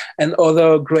visuals, and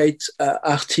other great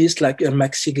artists like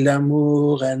Maxi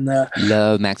Glamour and...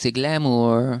 Love Maxi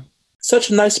Glamour. Such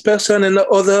a nice person, and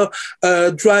other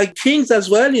drag kings as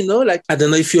well, I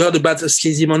don't know if you heard about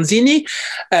Sleazy Manzini.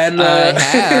 And I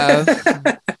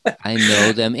have. I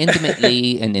know them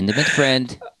intimately, an intimate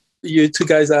friend. You two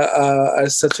guys are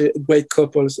such a great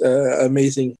couple,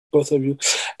 amazing, both of you.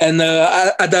 And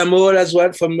Adamo as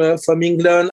well from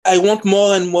England. I want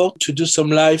more and more to do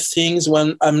some live things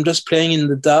when I'm just playing in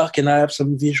the dark and I have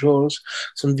some visuals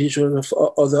of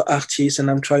other artists,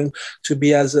 and I'm trying to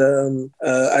be as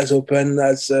open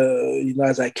as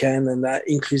as I can, and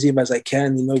inclusive as I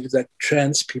can, with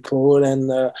trans people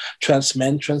and trans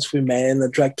men, trans women,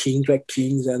 drag kings,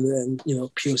 and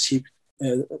POC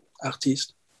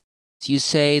artists. You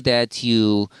say that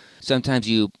sometimes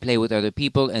you play with other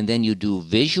people and then you do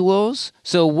visuals.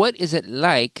 So what is it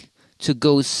like to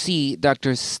go see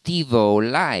Dr. Steve-O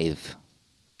live?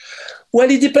 Well,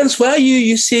 it depends where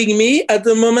you're seeing me at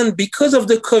the moment. Because of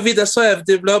the COVID, that's why I've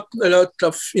developed a lot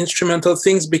of instrumental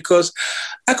things, because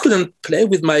I couldn't play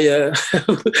with my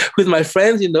with my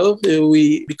friends,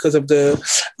 because of the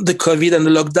COVID and the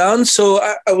lockdown. So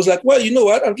I was like, well, you know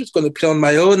what? I'm just going to play on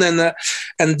my own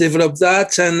and develop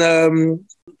that. And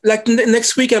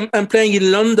next week, I'm playing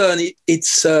in London.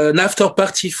 It's an after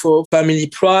party for Family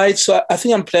Pride. So I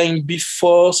think I'm playing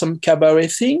before some cabaret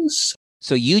things.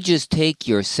 So you just take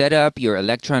your setup, your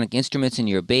electronic instruments and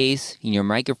your bass and your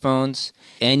microphones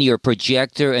and your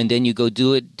projector, and then you go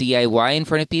do it DIY in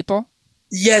front of people?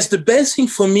 Yes, the best thing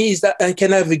for me is that I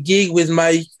can have a gig with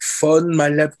my phone, my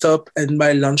laptop, and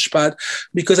my launchpad.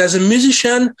 Because as a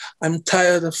musician, I'm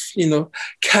tired of,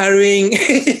 carrying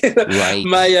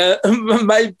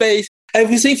my bass.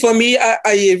 Everything for me,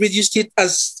 I reduced it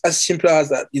as simple as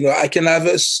that. I can have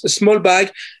a small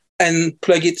bag and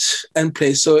plug it and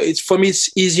play. So for me, it's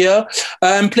easier.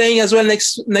 I'm playing as well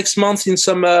next month in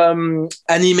some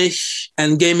anime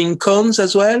and gaming cons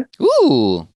as well.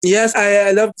 Ooh. Yes, I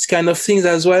love this kind of things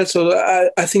as well. So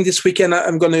I think this weekend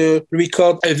I'm going to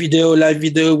record a live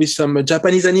video with some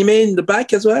Japanese anime in the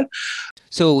back as well.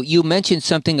 So you mentioned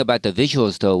something about the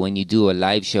visuals, though. When you do a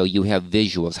live show, you have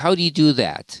visuals. How do you do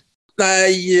that?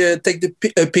 I take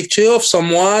a picture of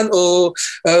someone, or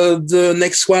the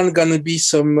next one gonna be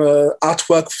some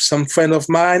artwork of some friend of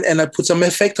mine, and I put some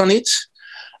effect on it,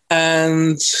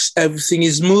 and everything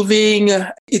is moving.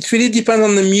 It really depends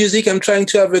on the music. I'm trying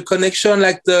to have a connection,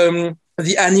 like the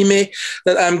anime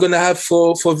that I'm gonna have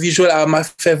for visual are my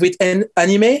favorite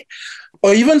anime,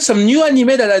 or even some new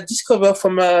anime that I discovered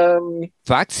from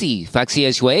Foxy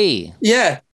Azue.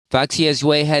 Yeah. Foxy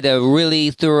Azue had a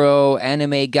really thorough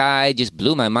anime guide. Just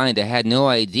blew my mind. I had no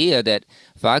idea that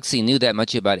Foxy knew that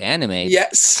much about anime.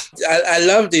 Yes, I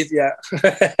loved it, yeah.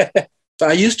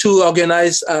 I used to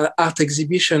organize art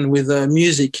exhibition with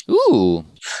music. Ooh.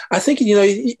 I think,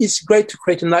 it's great to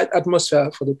create a nice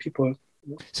atmosphere for the people.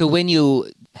 So when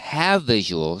you have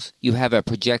visuals, you have a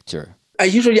projector. I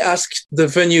usually ask the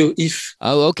venue if...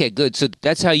 Oh, okay, good. So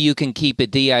that's how you can keep it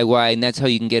DIY, and that's how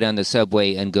you can get on the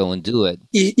subway and go and do it.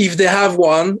 If they have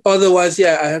one. Otherwise,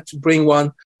 I have to bring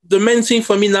one. The main thing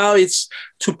for me now is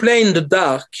to play in the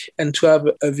dark and to have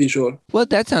a visual. Well,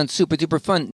 that sounds super duper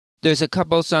fun. There's a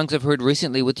couple of songs I've heard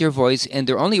recently with your voice, and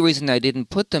the only reason I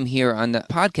didn't put them here on the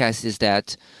podcast is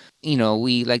that, you know,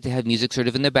 we like to have music sort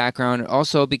of in the background.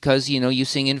 Also because, you know, you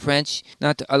sing in French.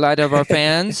 Not a lot of our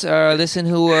fans listen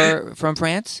who are from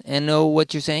France and know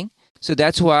what you're saying. So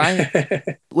that's why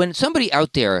when somebody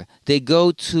out there, they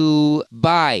go to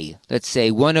buy, let's say,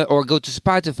 or go to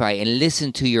Spotify and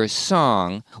listen to your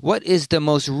song, what is the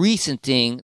most recent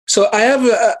thing? So I have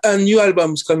a new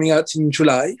album coming out in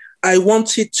July. I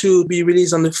want it to be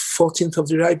released on the 14th of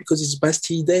July because it's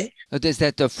Bastille Day. Is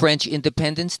that the French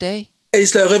Independence Day?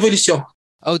 It's La Révolution.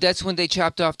 Oh, that's when they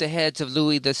chopped off the heads of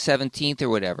Louis the 17th or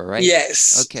whatever, right?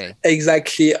 Yes. Okay.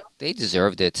 Exactly. They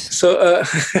deserved it. So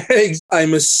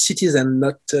I'm a citizen,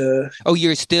 not... Oh,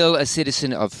 you're still a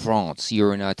citizen of France.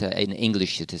 You're not an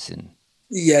English citizen.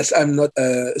 Yes, I'm not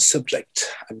a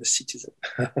subject. I'm a citizen.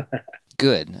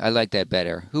 Good. I like that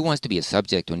better. Who wants to be a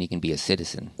subject when you can be a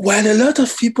citizen? Well, a lot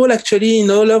of people actually, you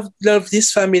know, love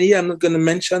this family. I'm not going to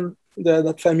mention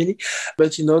that family,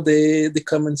 but you know, they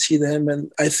come and see them,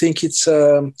 and I think it's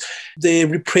they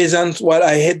represent what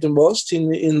I hate the most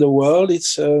in the world.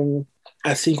 It's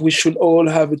I think we should all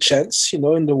have a chance, you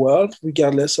know, in the world,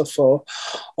 regardless of our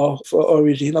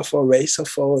origin, of our race,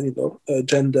 of our, you know,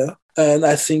 gender. And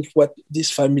I think what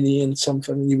this family and some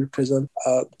family represent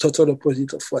are total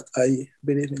opposite of what I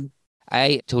believe in.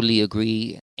 I totally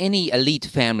agree. Any elite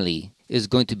family is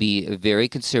going to be very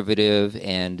conservative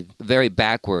and very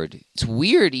backward. It's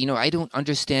weird, you know, I don't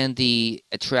understand the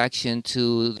attraction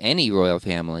to any royal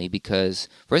family because,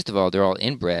 first of all, they're all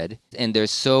inbred and they're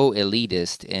so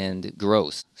elitist and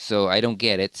gross. So I don't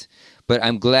get it. But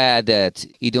I'm glad that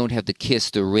you don't have to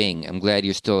kiss the ring. I'm glad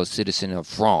you're still a citizen of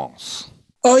France.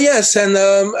 Oh, yes. And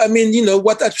I mean, you know,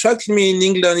 what attracted me in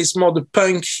England is more the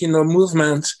punk, you know,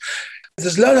 movement.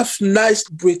 There's a lot of nice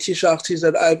British artists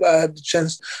that I've had the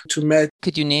chance to meet.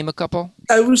 Could you name a couple?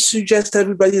 I would suggest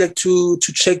everybody like to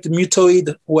check the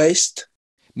Mutoid Waste.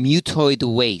 Mutoid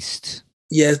Waste.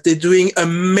 Yes, they're doing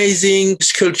amazing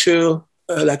sculpture,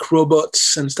 like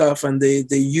robots and stuff, and they're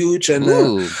huge. And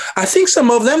I think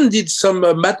some of them did some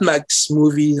Mad Max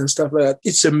movies and stuff like that.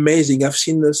 It's amazing. I've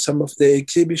seen some of the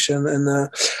exhibition, and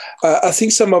I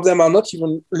think some of them are not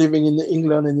even living in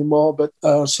England anymore,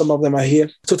 but some of them are here.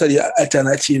 Totally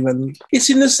alternative, and it's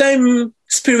in the same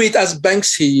spirit as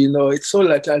Banksy. You know, it's all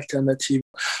like alternative.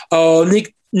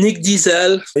 Nick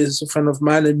Diesel is a friend of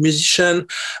mine, a musician.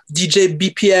 DJ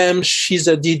BPM, she's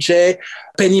a DJ.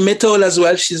 Penny Metal as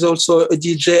well, she's also a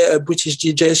DJ, a British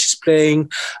DJ. She's playing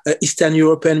Eastern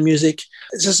European music.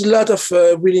 There's a lot of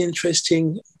really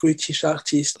interesting British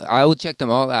artists. I will check them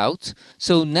all out.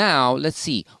 So now, let's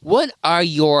see. What are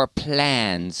your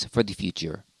plans for the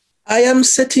future? I am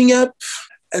setting up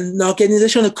an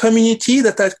organization, a community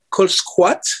that I call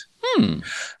Squat.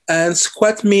 And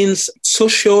Squat means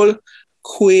social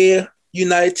queer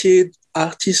united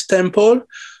artist temple.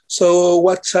 So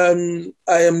what I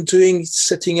am doing is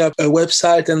setting up a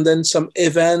website and then some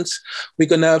events. We're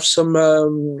going to have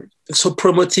some so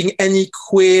promoting any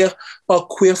queer or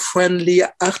queer friendly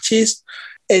artist,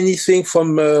 anything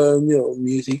from you know,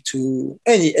 music to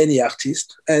any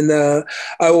artist. And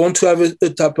I want to have a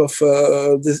type of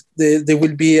there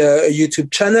will be a YouTube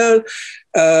channel.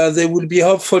 There will be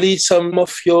hopefully some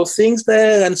of your things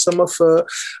there and some of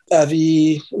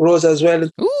Avi Rose as well.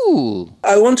 Ooh!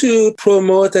 I want to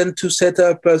promote and to set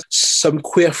up some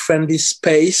queer-friendly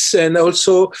space and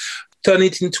also turn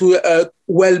it into a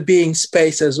well-being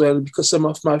space as well, because some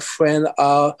of my friends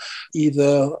are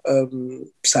either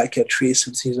psychiatrists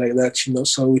and things like that, you know,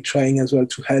 so we're trying as well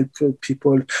to help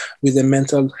people with their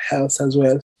mental health as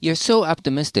well. You're so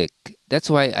optimistic. That's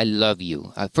why I love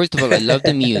you. First of all, I love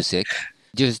the music.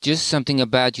 There's just something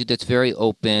about you that's very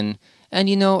open. And,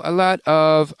 you know, a lot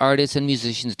of artists and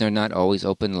musicians, they're not always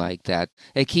open like that.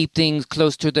 They keep things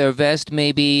close to their vest,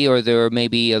 maybe, or they're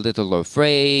maybe a little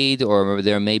afraid, or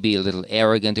they're maybe a little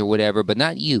arrogant or whatever, but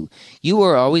not you. You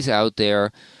are always out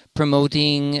there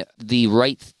promoting the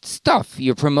right stuff.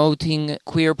 You're promoting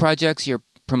queer projects, you're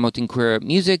promoting queer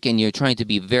music, and you're trying to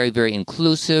be very, very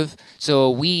inclusive. So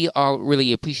we all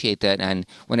really appreciate that. And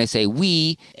when I say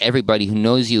we, everybody who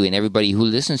knows you and everybody who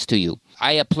listens to you,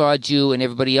 I applaud you, and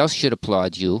everybody else should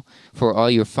applaud you for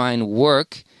all your fine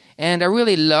work. And I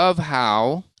really love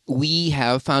how we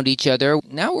have found each other.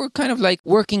 Now we're kind of like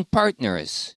working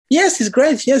partners. Yes, it's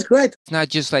great. Yes, great. It's not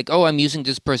just like, oh, I'm using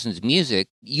this person's music.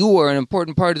 You are an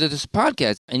important part of this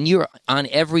podcast, and you're on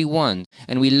every one.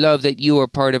 And we love that you are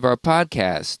part of our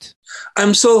podcast.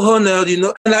 I'm so honored,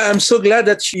 and I'm so glad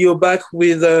that you're back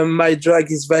with My Drag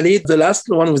is Valid. The last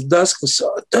one with Dusk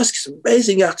Dusk is an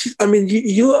amazing artist. I mean,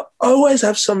 you always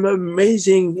have some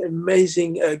amazing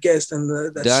guests.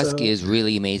 And Dusk is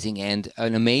really amazing and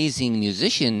an amazing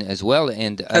musician as well,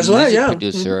 and a music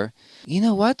producer. Mm-hmm. You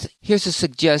know what? Here's a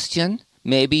suggestion.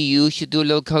 Maybe you should do a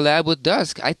little collab with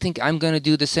Dusk. I think I'm going to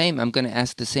do the same. I'm going to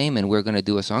ask the same, and we're going to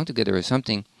do a song together or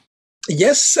something.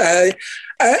 Yes,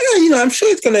 I'm sure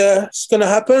it's gonna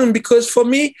happen, because for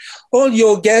me, all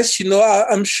your guests,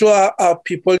 I'm sure are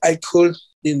people I could,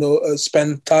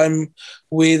 spend time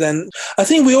with, and I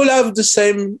think we all have the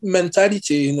same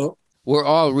mentality, We're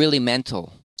all really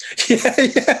mental.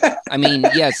 Yeah. I mean,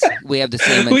 yes, we have the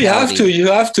same mentality. You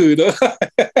have to.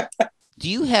 Do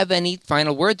you have any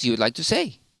final words you would like to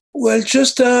say? Well,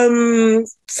 just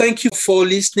thank you for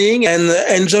listening, and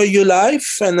enjoy your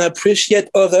life and appreciate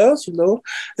others,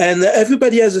 and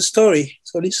everybody has a story.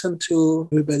 So listen to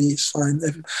everybody, is fine.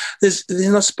 There's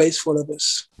no space for all of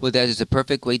us. Well, that is a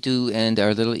perfect way to end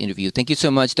our little interview. Thank you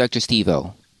so much, Dr.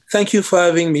 Steve-O. Thank you for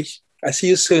having me. I see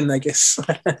you soon, I guess.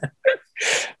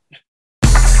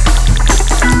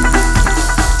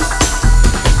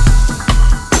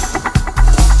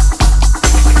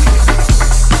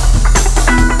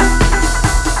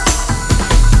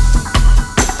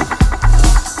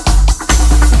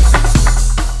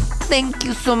 Thank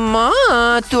you so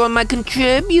much to all my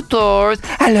contributors.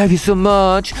 I love you so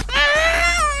much.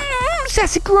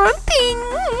 Sassy grunting.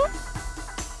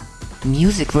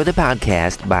 Music for the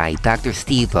podcast by Dr.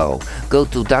 Steve-O. Go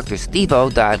to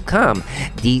drstevo.com.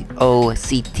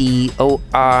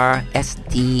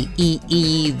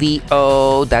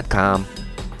 DOCTORSTEEVO.com.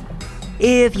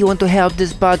 If you want to help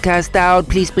this podcast out,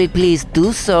 please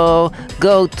do so.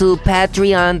 Go to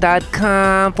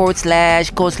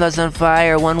patreon.com/Coleslaws on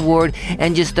Fire, one word,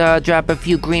 and just drop a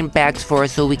few greenbacks for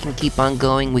us so we can keep on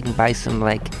going. We can buy some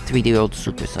 3-year-old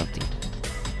soup or something.